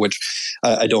vertical, which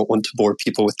I don't want to bore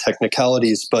people with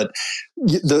technicalities, but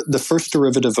the first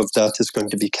derivative of that is going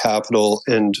to be capital.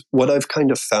 And what I've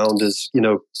kind of found is,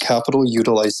 capital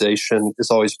utilization is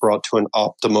always brought to an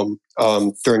optimum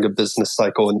during a business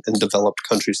cycle in developed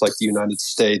countries like the United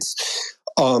States.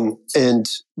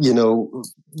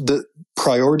 The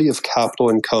priority of capital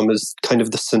income is kind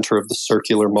of the center of the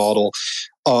circular model.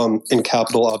 And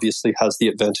capital obviously has the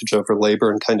advantage over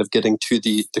labor, and kind of getting to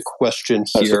the question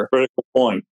here. That's a critical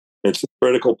point. It's a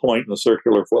critical point in the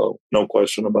circular flow. No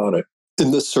question about it.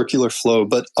 In the circular flow,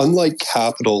 but unlike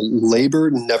capital,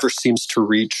 labor never seems to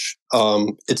reach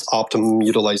its optimum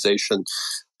utilization.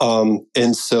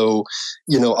 And so,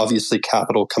 obviously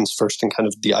capital comes first in kind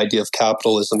of the idea of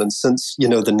capitalism. And since, the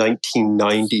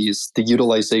 1990s, the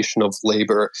utilization of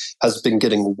labor has been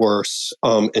getting worse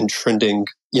and trending,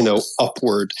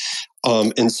 upward.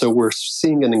 And so we're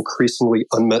seeing an increasingly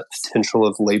unmet potential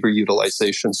of labor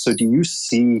utilization. So do you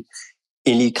see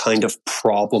any kind of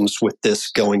problems with this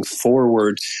going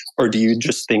forward? Or do you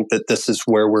just think that this is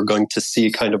where we're going to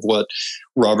see kind of what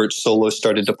Robert Solow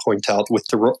started to point out with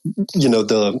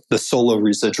the Solow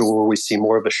residual, where we see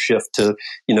more of a shift to,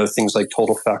 things like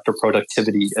total factor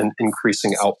productivity and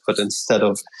increasing output instead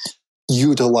of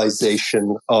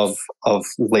utilization of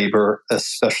labor,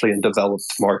 especially in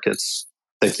developed markets?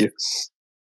 Thank you.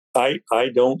 I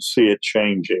don't see it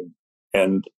changing.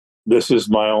 And this is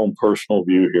my own personal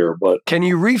view here, but... Can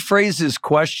you rephrase his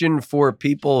question for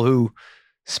people who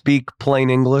speak plain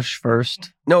English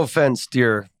first? No offense,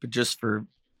 dear, but just for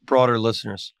broader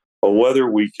listeners. Whether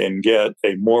we can get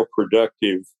a more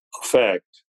productive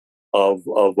effect of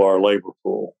our labor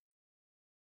pool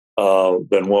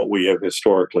than what we have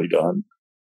historically done.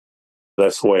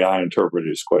 That's the way I interpret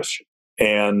his question.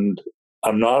 And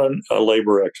I'm not a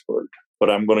labor expert, but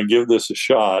I'm going to give this a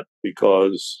shot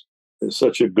because it's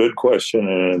such a good question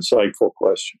and an insightful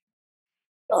question.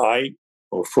 I'm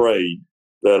afraid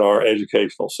that our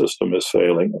educational system is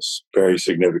failing us very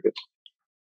significantly.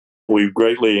 We've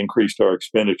greatly increased our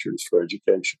expenditures for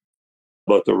education,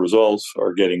 but the results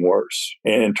are getting worse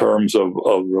in terms of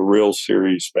the real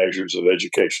serious measures of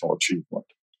educational achievement.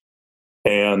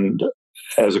 And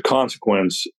as a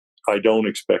consequence, I don't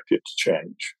expect it to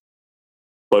change.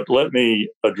 But let me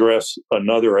address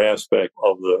another aspect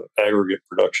of the aggregate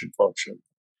production function,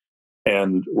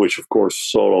 and which, of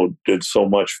course, Solow did so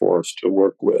much for us to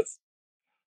work with.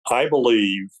 I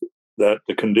believe that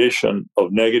the condition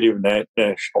of negative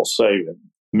national saving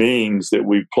means that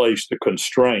we've placed a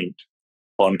constraint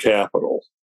on capital,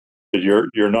 that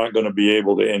you're not going to be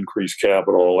able to increase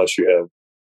capital unless you have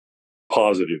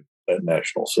positive net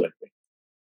national saving.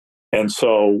 And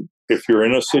so if you're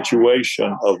in a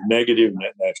situation of negative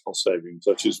net national savings,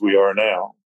 such as we are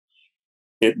now,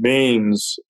 it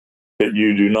means that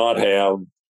you do not have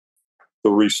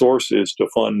the resources to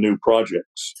fund new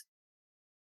projects,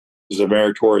 as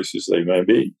meritorious as they may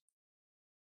be.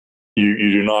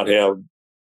 You do not have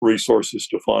resources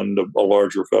to fund a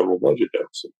larger federal budget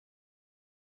deficit.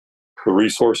 The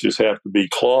resources have to be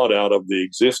clawed out of the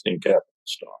existing capital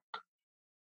stock.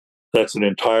 That's an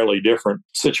entirely different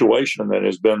situation than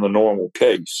has been the normal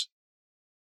case.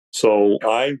 So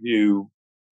I view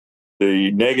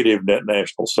the negative net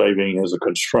national saving as a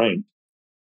constraint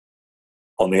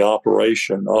on the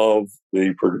operation of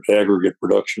the aggregate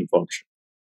production function,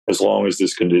 as long as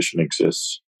this condition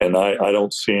exists. And I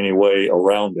don't see any way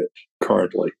around it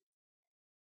currently.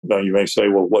 Now, you may say,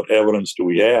 well, what evidence do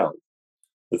we have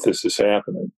that this is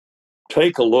happening?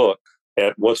 Take a look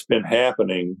at what's been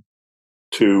happening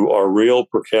to our real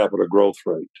per capita growth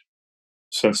rate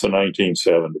since the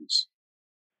 1970s.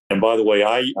 And by the way,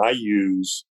 I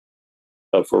use,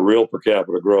 for real per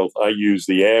capita growth, I use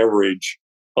the average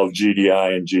of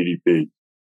GDI and GDP.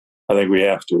 I think we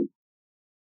have to,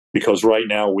 because right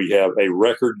now we have a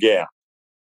record gap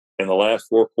in the last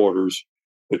 4 quarters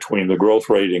between the growth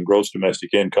rate in gross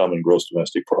domestic income and gross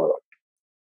domestic product.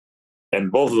 And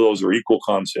both of those are equal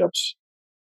concepts.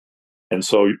 And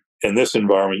so in this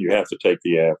environment, you have to take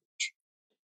the average.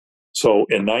 So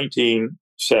in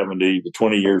 1970, the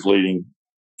 20 years ending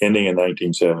in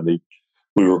 1970,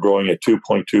 we were growing at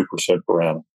 2.2% per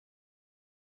annum.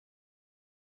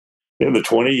 In the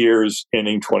 20 years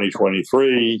ending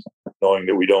 2023, knowing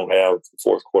that we don't have the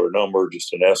fourth quarter number,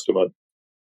 just an estimate,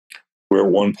 we're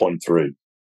at 1.3.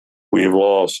 We have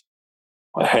lost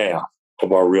a half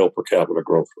of our real per capita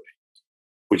growth rate,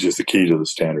 which is the key to the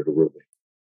standard of living.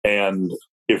 And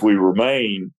if we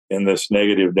remain in this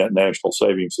negative net national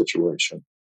savings situation,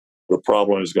 the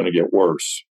problem is going to get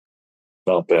worse,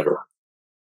 not better,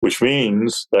 which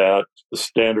means that the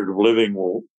standard of living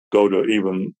will go to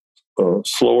even a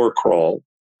slower crawl.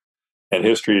 And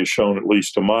history has shown, at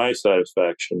least to my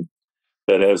satisfaction,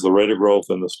 that as the rate of growth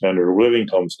in the standard of living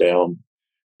comes down,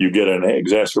 you get an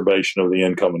exacerbation of the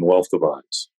income and wealth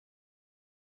divides.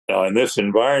 Now, in this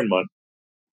environment,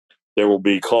 there will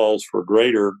be calls for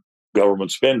greater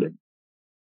government spending.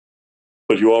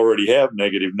 But you already have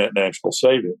negative net national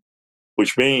saving,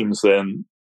 which means then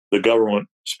the government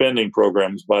spending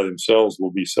programs by themselves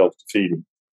will be self-defeating.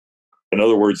 In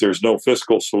other words, there's no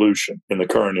fiscal solution in the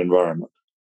current environment.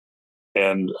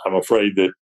 And I'm afraid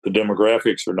that the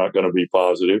demographics are not going to be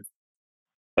positive.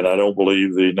 And I don't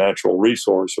believe the natural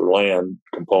resource or land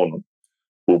component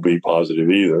will be positive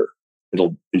either.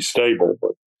 It'll be stable,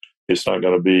 but it's not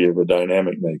going to be of a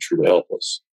dynamic nature to help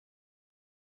us.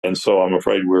 And so I'm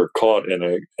afraid we're caught in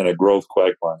a growth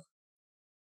quagmire.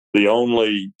 The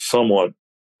only somewhat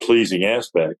pleasing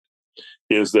aspect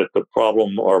is that the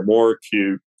problem are more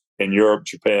acute in Europe,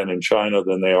 Japan, and China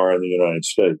than they are in the United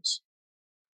States.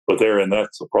 But therein,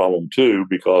 that's the problem too,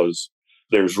 because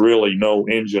there's really no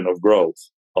engine of growth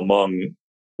among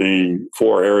the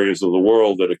 4 areas of the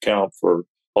world that account for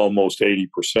almost 80%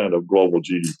 of global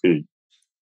GDP.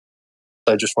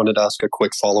 I just wanted to ask a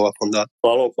quick follow-up on that.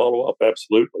 Follow up,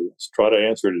 absolutely. Let's try to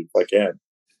answer it if I can.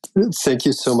 Thank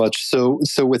you so much. So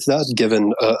with that,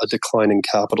 given a decline in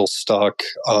capital stock,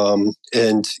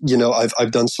 and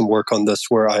I've done some work on this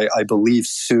where I believe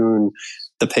soon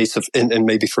the pace of, and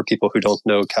maybe for people who don't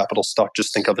know capital stock,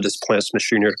 just think of it as plants,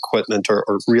 machinery, equipment, or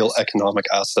real economic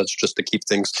assets, just to keep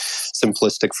things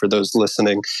simplistic for those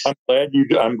listening. I'm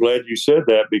glad you said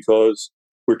that, because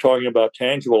we're talking about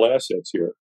tangible assets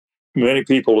here. Many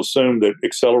people assume that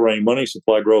accelerating money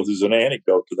supply growth is an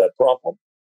antidote to that problem.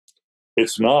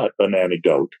 It's not an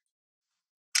antidote.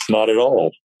 Not at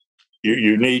all.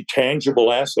 You need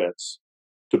tangible assets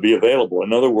to be available.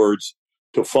 In other words,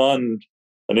 to fund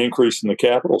an increase in the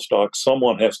capital stock,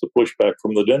 someone has to push back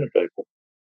from the dinner table.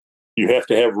 You have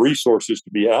to have resources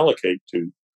to be allocated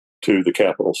to the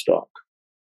capital stock.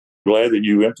 Glad that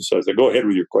you emphasize that. Go ahead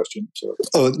with your question, sir.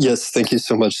 Oh, yes. Thank you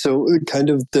so much. So kind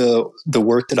of the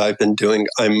work that I've been doing,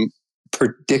 I'm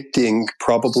predicting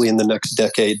probably in the next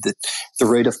decade that the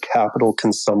rate of capital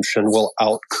consumption will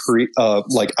outpace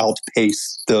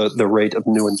the rate of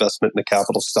new investment in the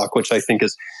capital stock, which I think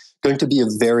is going to be a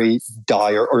very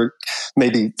dire, or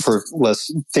maybe for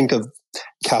less, think of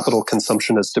capital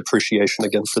consumption as depreciation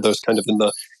again for those kind of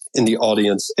in the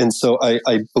audience. And so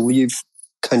I believe,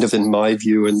 kind of in my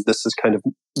view, and this is kind of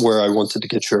where I wanted to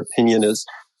get your opinion, is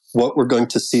what we're going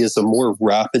to see is a more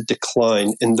rapid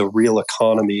decline in the real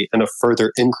economy and a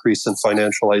further increase in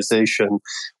financialization,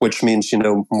 which means,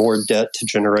 more debt to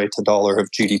generate a dollar of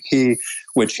GDP,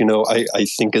 which, I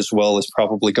think as well is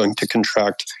probably going to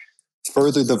contract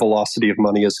further the velocity of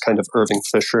money, as kind of Irving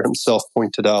Fisher himself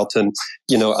pointed out. And,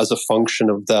 as a function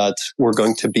of that, we're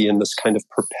going to be in this kind of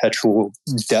perpetual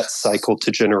debt cycle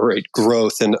to generate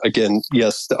growth. And again,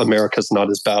 yes, America's not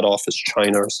as bad off as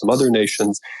China or some other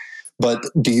nations. But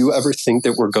do you ever think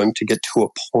that we're going to get to a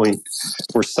point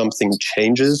where something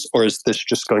changes, or is this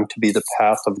just going to be the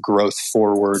path of growth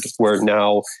forward, where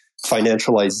now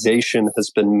financialization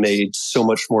has been made so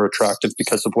much more attractive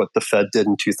because of what the Fed did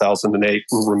in 2008,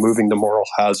 removing the moral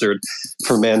hazard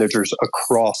for managers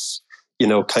across,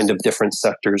 kind of different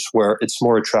sectors, where it's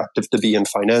more attractive to be in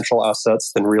financial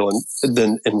assets than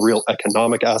in real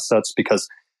economic assets, because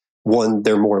one,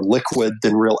 they're more liquid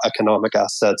than real economic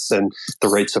assets, and the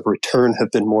rates of return have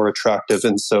been more attractive.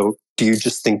 And so do you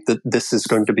just think that this is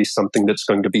going to be something that's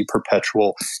going to be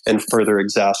perpetual and further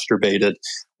exacerbated,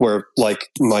 where, like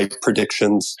my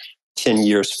predictions, 10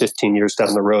 years, 15 years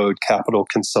down the road, capital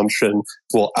consumption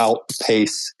will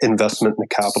outpace investment in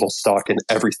the capital stock and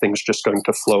everything's just going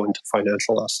to flow into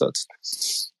financial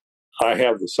assets? I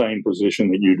have the same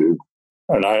position that you do.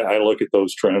 And I look at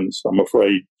those trends. I'm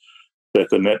afraid that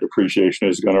the net depreciation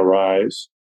is going to rise.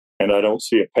 And I don't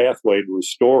see a pathway to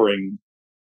restoring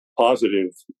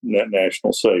positive net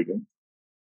national saving.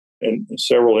 In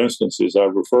several instances,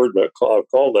 I've called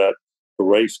that the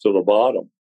race to the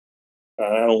bottom.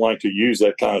 And I don't like to use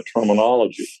that kind of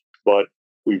terminology, but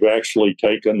we've actually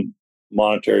taken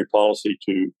monetary policy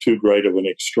to too great of an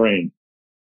extreme.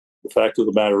 The fact of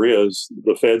the matter is,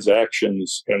 the Fed's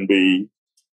actions can be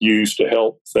used to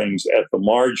help things at the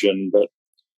margin, but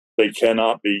they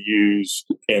cannot be used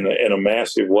in a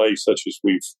massive way, such as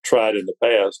we've tried in the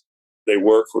past. They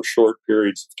work for short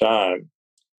periods of time.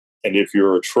 And if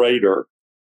you're a trader,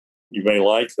 you may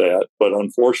like that, but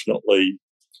unfortunately,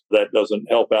 that doesn't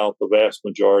help out the vast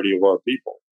majority of our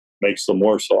people, makes them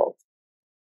worse off.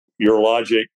 Your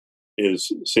logic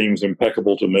seems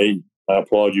impeccable to me. I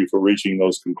applaud you for reaching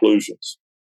those conclusions.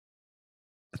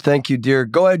 Thank you, dear.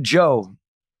 Go ahead, Joe.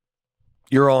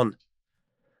 You're on.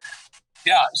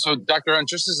 Yeah. So, Dr. Hunt,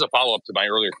 just as a follow-up to my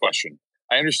earlier question,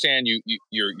 I understand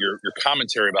your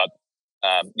commentary about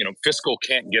fiscal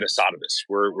can't get us out of this.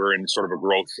 We're in sort of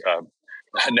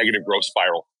a negative growth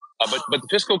spiral. But the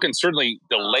fiscal can certainly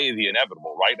delay the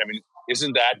inevitable, right? I mean,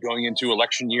 isn't that going into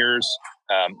election years?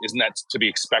 Isn't that to be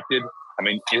expected? I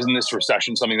mean, isn't this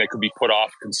recession something that could be put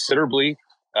off considerably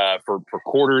for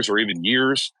quarters or even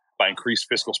years by increased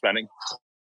fiscal spending?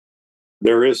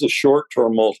 There is a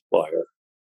short-term multiplier.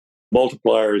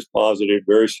 Multiplier is positive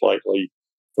very slightly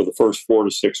for the first 4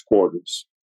 to 6 quarters.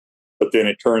 But then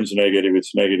it turns negative.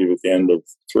 It's negative at the end of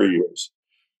 3 years.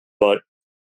 But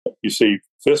you see,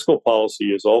 fiscal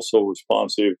policy is also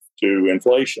responsive to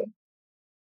inflation.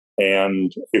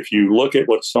 And if you look at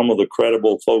what some of the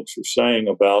credible folks are saying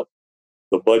about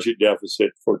the budget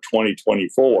deficit for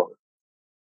 2024,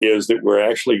 is that we're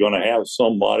actually going to have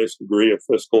some modest degree of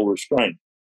fiscal restraint.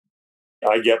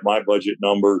 I get my budget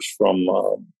numbers from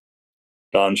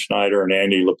Don Schneider and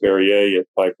Andy LaPerriere at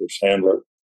Piper Sandler.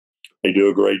 They do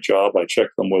a great job. I check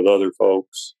them with other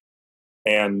folks.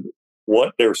 And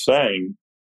what they're saying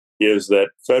is that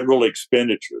federal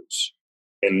expenditures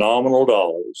in nominal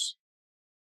dollars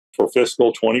for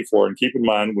fiscal 24, and keep in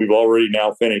mind, we've already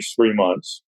now finished 3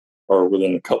 months, or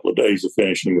within a couple of days of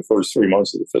finishing the first 3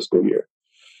 months of the fiscal year,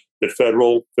 that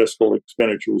federal fiscal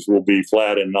expenditures will be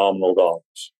flat in nominal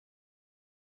dollars.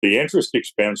 The interest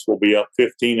expense will be up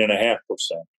 15.5%,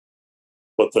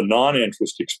 but the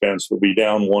non-interest expense will be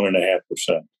down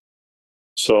 1.5%.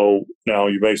 So now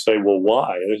you may say, well,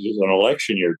 why? This is an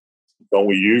election year. Don't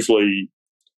we usually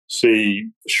see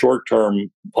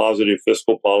short-term positive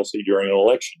fiscal policy during an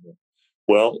election year?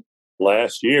 Well,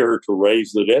 last year, to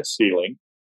raise the debt ceiling,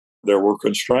 there were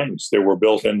constraints that were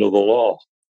built into the law.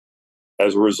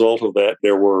 As a result of that,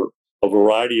 there were a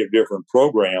variety of different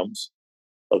programs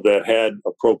that had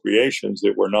appropriations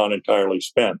that were not entirely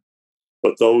spent.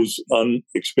 But those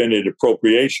unexpended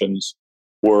appropriations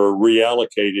were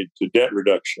reallocated to debt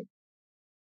reduction.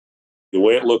 The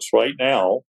way it looks right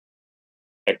now,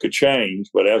 it could change,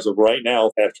 but as of right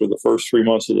now, after the first 3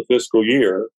 months of the fiscal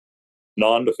year,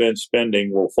 non-defense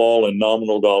spending will fall in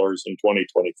nominal dollars in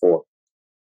 2024.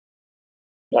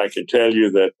 I can tell you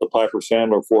that the Piper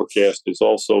Sandler forecast is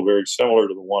also very similar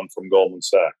to the one from Goldman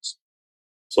Sachs.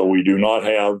 So we do not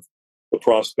have the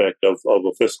prospect of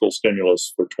a fiscal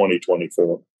stimulus for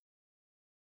 2024.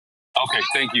 Okay,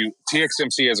 thank you.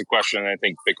 TXMC has a question, and I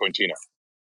think Bitcoin Tina.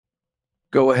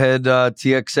 Go ahead,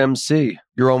 TXMC.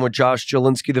 You're on with Josh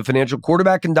Jelinski, the financial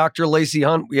quarterback, and Dr. Lacy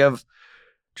Hunt. We have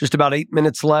just about 8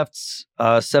 minutes left,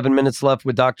 7 minutes left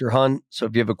with Dr. Hunt. So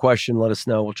if you have a question, let us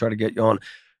know. We'll try to get you on.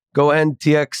 Go ahead,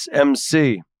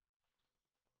 TXMC.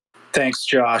 Thanks,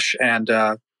 Josh. And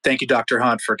thank you, Dr.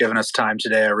 Hunt, for giving us time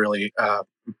today. I really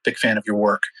big fan of your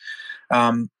work.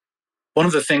 One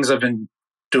of the things I've been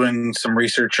doing some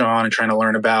research on and trying to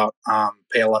learn about,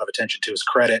 pay a lot of attention to, is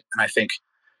credit. And I think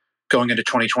going into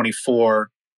 2024,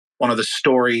 one of the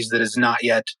stories that has not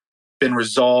yet been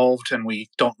resolved and we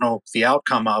don't know the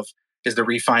outcome of is the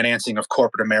refinancing of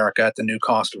corporate America at the new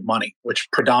cost of money, which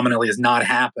predominantly has not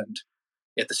happened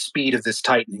at the speed of this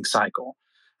tightening cycle.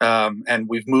 And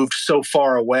we've moved so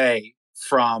far away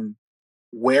from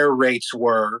where rates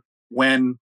were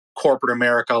when corporate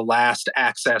America last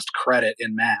accessed credit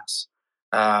in mass.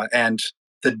 And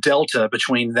the delta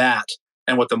between that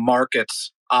and what the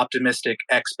market's optimistic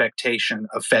expectation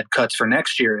of Fed cuts for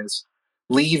next year is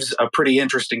leaves a pretty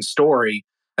interesting story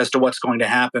as to what's going to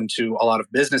happen to a lot of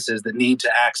businesses that need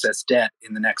to access debt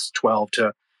in the next 12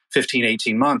 to 15,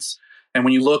 18 months. And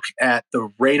when you look at the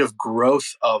rate of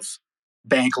growth of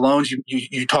bank loans,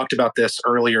 you talked about this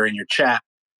earlier in your chat,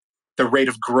 the rate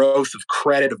of growth of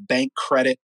credit, of bank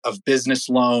credit, of business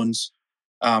loans,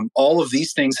 all of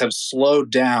these things have slowed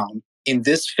down in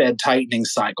this Fed tightening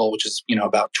cycle, which is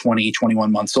about 20,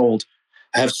 21 months old.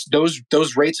 Have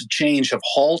those rates of change have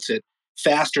halted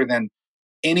faster than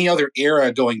any other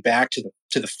era going back to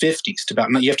the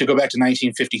 50s. You have to go back to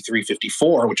 1953,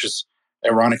 54, which is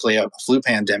ironically a flu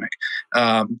pandemic,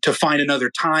 to find another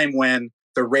time when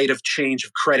the rate of change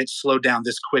of credit slowed down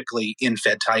this quickly in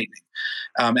Fed tightening.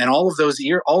 And all of those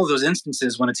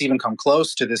instances, when it's even come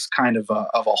close to this kind of a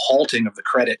halting of the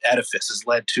credit edifice, has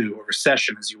led to a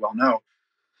recession, as you well know.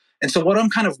 And so what I'm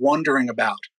kind of wondering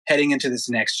about heading into this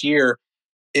next year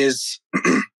is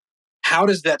how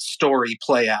does that story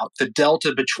play out? The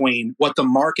delta between what the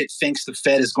market thinks the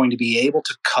Fed is going to be able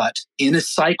to cut in a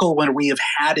cycle when we have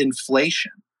had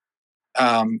inflation,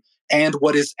 and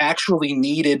what is actually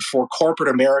needed for corporate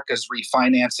America's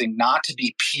refinancing not to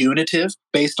be punitive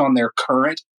based on their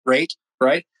current rate,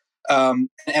 right? And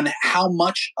how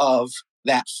much of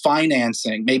that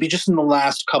financing, maybe just in the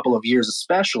last couple of years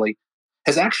especially,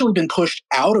 has actually been pushed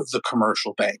out of the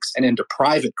commercial banks and into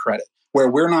private credit, where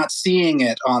we're not seeing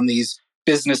it on these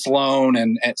business loan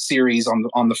and series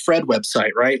on the Fred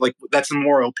website, right? Like that's a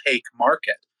more opaque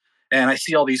market. And I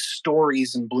see all these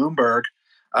stories in Bloomberg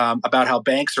about how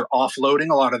banks are offloading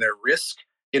a lot of their risk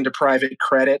into private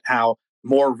credit, how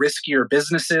more riskier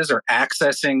businesses are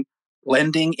accessing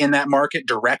lending in that market,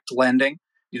 direct lending.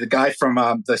 The guy from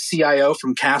the CIO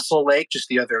from Castle Lake just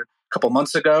the other couple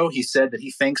months ago, he said that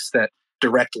he thinks that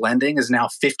direct lending is now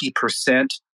 50%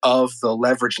 of the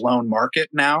leverage loan market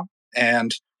now,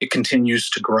 and it continues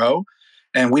to grow.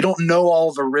 And we don't know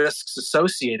all the risks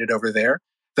associated over there.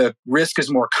 The risk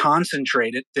is more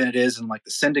concentrated than it is in like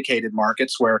the syndicated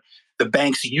markets where the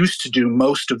banks used to do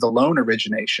most of the loan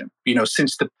origination. You know,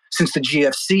 since the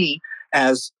GFC,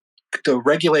 as the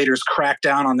regulators cracked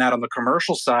down on that on the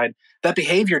commercial side, that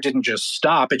behavior didn't just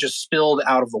stop. It just spilled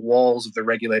out of the walls of the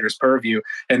regulators' purview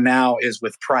and now is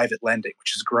with private lending,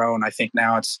 which has grown. I think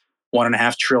now it's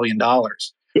 $1.5 trillion.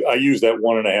 I use that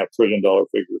 $1.5 trillion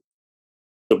figure.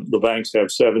 The banks have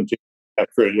 17.5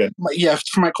 trillion. Yeah,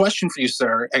 for my question for you,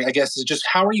 sir, I guess is just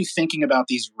how are you thinking about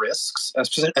these risks,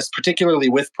 as particularly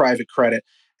with private credit,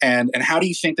 and how do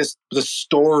you think the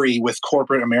story with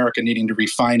corporate America needing to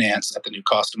refinance at the new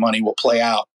cost of money will play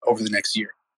out over the next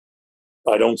year?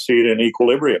 I don't see it in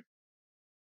equilibrium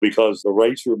because the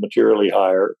rates are materially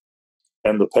higher,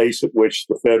 and the pace at which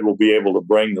the Fed will be able to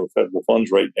bring the federal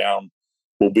funds rate down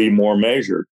will be more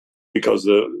measured because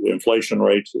the inflation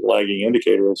rates, the lagging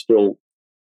indicator, will still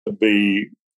be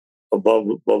above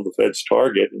the Fed's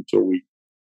target until we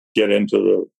get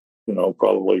into the,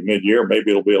 probably mid-year.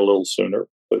 Maybe it'll be a little sooner,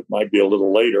 but it might be a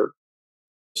little later.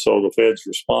 So the Fed's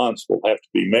response will have to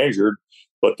be measured.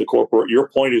 But your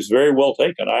point is very well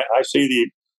taken. I see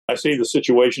the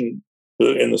situation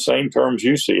in the same terms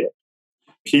you see it.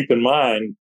 Keep in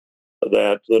mind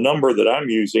that the number that I'm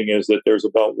using is that there's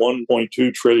about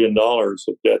 $1.2 trillion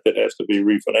of debt that has to be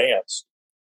refinanced.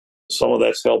 Some of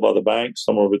that's held by the banks,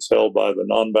 some of it's held by the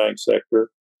non-bank sector,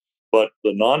 but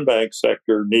the non-bank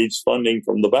sector needs funding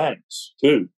from the banks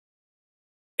too.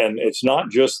 And it's not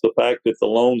just the fact that the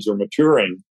loans are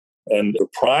maturing and the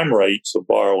prime rates of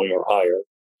borrowing are higher,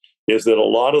 is that a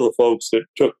lot of the folks that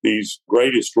took these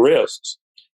greatest risks,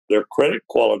 their credit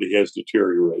quality has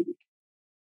deteriorated.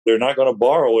 They're not going to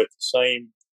borrow at the same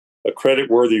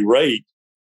credit-worthy rate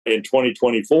in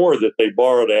 2024 that they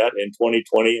borrowed at in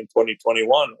 2020 and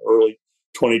 2021, early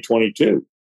 2022.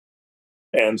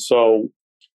 And so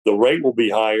the rate will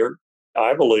be higher,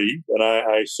 I believe, and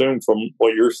I assume from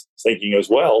what you're thinking as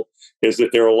well, is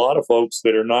that there are a lot of folks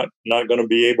that are not going to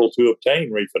be able to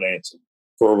obtain refinancing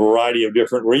for a variety of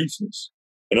different reasons.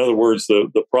 In other words,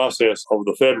 the process of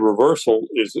the Fed reversal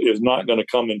is not going to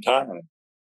come in time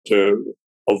to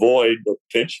avoid the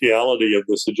potentiality of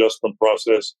this adjustment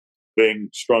process being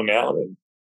strung out and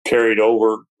carried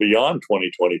over beyond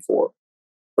 2024,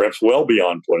 perhaps well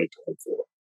beyond 2024.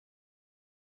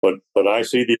 But I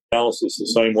see the analysis the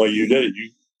same way you did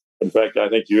it. In fact, I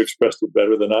think you expressed it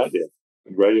better than I did.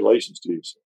 Congratulations to you,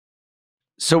 sir.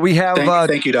 So we have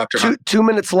thank you, Dr. Hunt. 2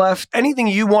 minutes left. Anything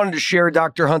you wanted to share,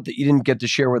 Dr. Hunt, that you didn't get to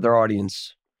share with our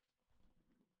audience?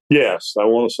 Yes, I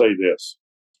want to say this,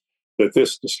 that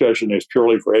this discussion is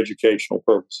purely for educational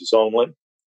purposes only,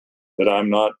 that I'm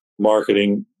not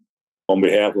marketing on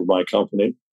behalf of my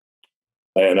company,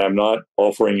 and I'm not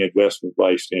offering investment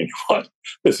advice to anyone.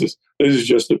 This is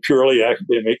just a purely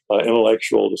academic,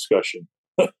 intellectual discussion.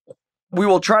 We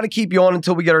will try to keep you on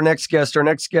until we get our next guest. Our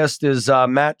next guest is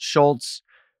Matt Schultz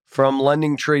from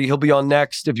Lending Tree. He'll be on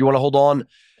next. If you want to hold on,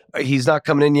 he's not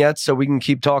coming in yet, so we can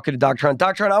keep talking to Dr. Hunt.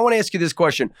 Dr. Hunt, I want to ask you this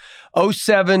question.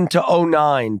 07 to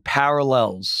 09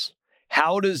 parallels.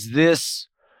 How does this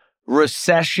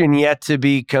recession yet to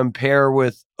be compare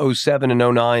with 07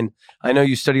 and 09? I know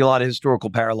you study a lot of historical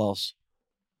parallels.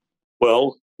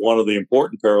 Well, one of the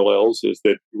important parallels is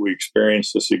that we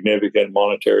experienced a significant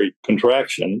monetary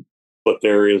contraction, but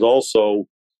there is also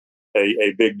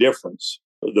a big difference.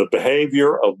 The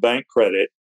behavior of bank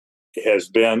credit has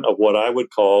been of what I would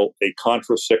call a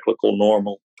contracyclical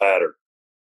normal pattern.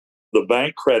 The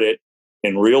bank credit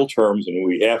in real terms, and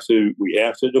we have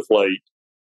to deflate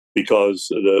because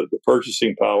the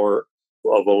purchasing power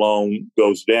of a loan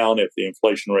goes down if the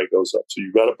inflation rate goes up. So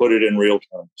you've got to put it in real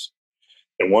terms.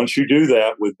 And once you do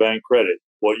that with bank credit,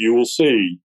 what you will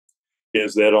see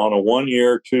is that on a 1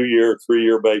 year, 2 year, 3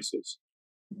 year basis,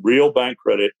 real bank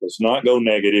credit does not go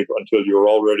negative until you're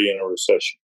already in a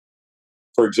recession.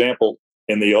 For example,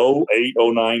 in the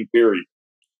 08-09 period,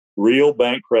 real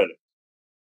bank credit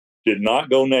did not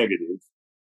go negative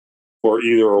for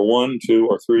either a 1, 2,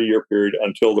 or 3 year period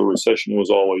until the recession was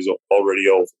already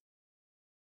over.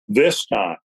 This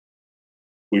time,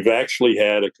 we've actually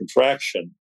had a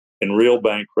contraction in real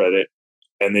bank credit,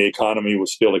 and the economy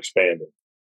was still expanding.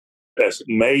 That's a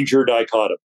major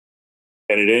dichotomy.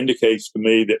 And it indicates to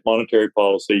me that monetary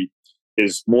policy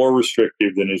is more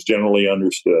restrictive than is generally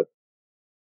understood.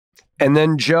 And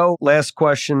then, Joe, last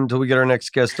question until we get our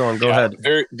next guest on. Go ahead.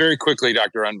 Very, very quickly,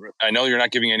 Dr. Hunt. I know you're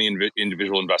not giving any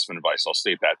individual investment advice. I'll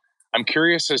state that. I'm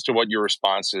curious as to what your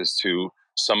response is to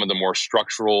some of the more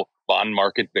structural bond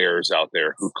market bears out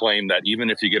there who claim that even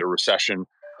if you get a recession,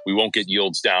 we won't get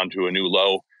yields down to a new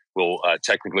low. We'll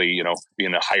technically, be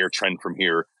in a higher trend from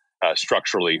here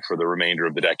structurally for the remainder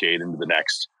of the decade into the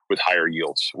next with higher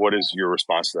yields. What is your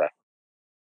response to that?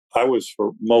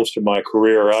 For most of my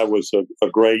career, I was a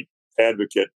great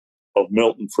advocate of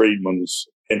Milton Friedman's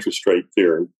interest rate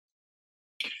theory.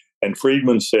 And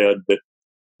Friedman said that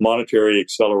monetary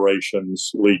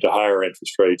accelerations lead to higher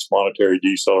interest rates, monetary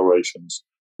decelerations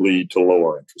lead to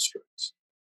lower interest rates.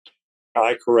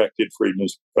 I corrected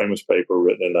Friedman's famous paper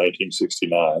written in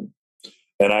 1969,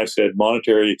 and I said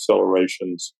monetary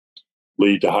accelerations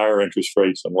lead to higher interest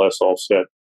rates unless offset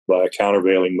by a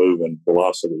countervailing move in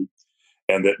velocity,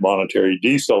 and that monetary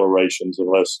decelerations,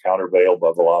 unless countervailed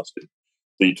by velocity,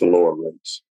 lead to lower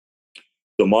rates.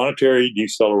 The monetary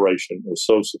deceleration is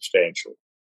so substantial,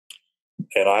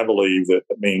 and I believe that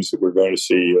it means that we're going to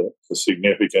see a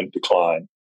significant decline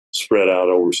spread out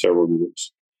over several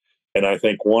years. And I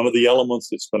think one of the elements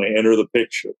that's going to enter the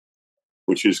picture,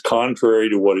 which is contrary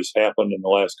to what has happened in the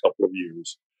last couple of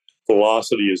years,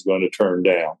 velocity is going to turn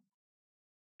down,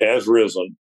 has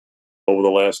risen over the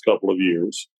last couple of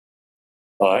years.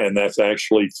 And that's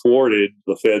actually thwarted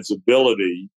the Fed's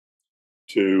ability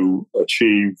to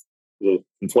achieve the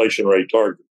inflation rate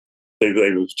target. They've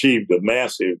achieved a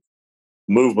massive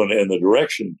movement in the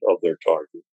direction of their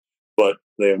target, but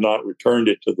they have not returned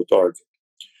it to the target.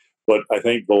 But I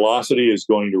think velocity is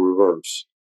going to reverse.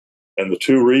 And the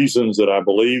two reasons that I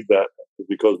believe that is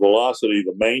because velocity,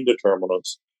 the main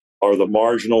determinants are the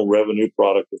marginal revenue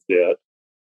product of debt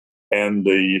and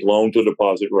the loan to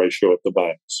deposit ratio at the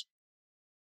banks.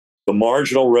 The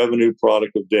marginal revenue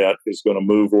product of debt is going to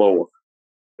move lower.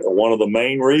 One of the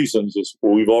main reasons is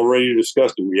we've already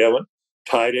discussed it. We haven't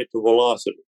tied it to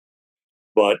velocity.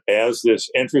 But as this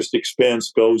interest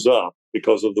expense goes up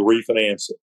because of the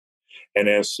refinancing, and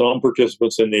as some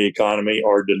participants in the economy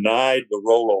are denied the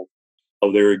rollover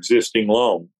of their existing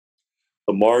loan,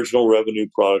 the marginal revenue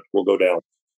product will go down.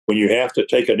 When you have to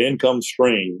take an income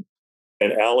stream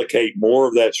and allocate more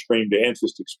of that stream to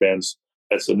interest expense,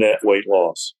 that's a net weight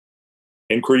loss.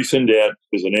 Increase in debt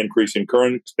is an increase in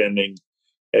current spending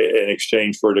in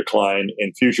exchange for a decline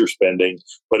in future spending.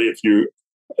 But if you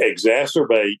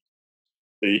exacerbate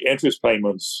the interest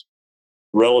payments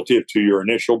relative to your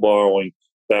initial borrowing,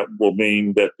 that will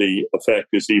mean that the effect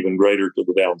is even greater to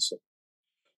the downside.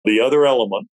 The other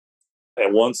element,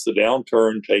 and once the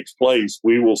downturn takes place,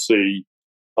 we will see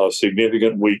a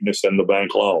significant weakness in the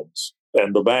bank loans.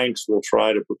 And the banks will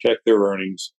try to protect their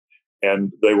earnings,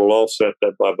 and they will offset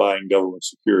that by buying government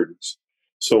securities.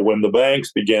 So when the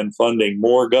banks begin funding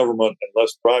more government and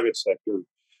less private sector,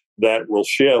 that will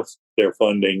shift their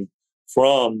funding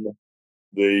from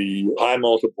the high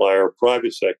multiplier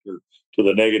private sector to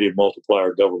the negative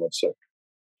multiplier government sector.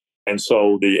 And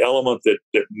so the element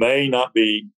that may not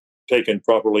be taken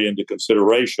properly into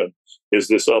consideration is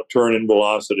this upturn in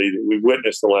velocity that we've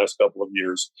witnessed the last couple of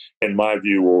years, in my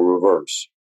view, will reverse.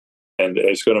 And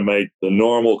it's going to make the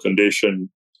normal condition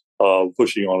of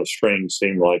pushing on a string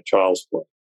seem like child's play.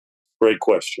 Great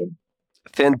question.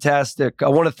 Fantastic. I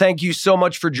want to thank you so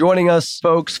much for joining us,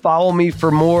 folks. Follow me for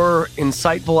more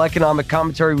insightful economic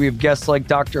commentary. We have guests like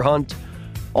Dr. Hunt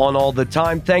on all the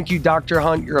time. Thank you, Dr.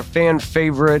 Hunt. You're a fan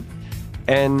favorite,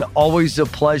 and always a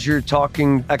pleasure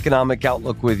talking economic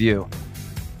outlook with you.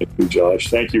 Thank you, Josh.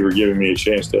 Thank you for giving me a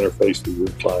chance to interface with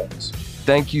your clients.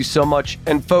 Thank you so much.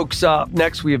 And folks,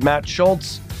 next we have Matt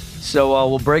Schultz. So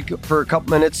we'll break for a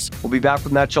couple minutes. We'll be back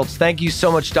with Matt Schultz. Thank you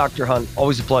so much, Dr. Hunt.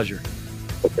 Always a pleasure.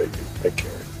 Okay, take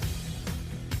care.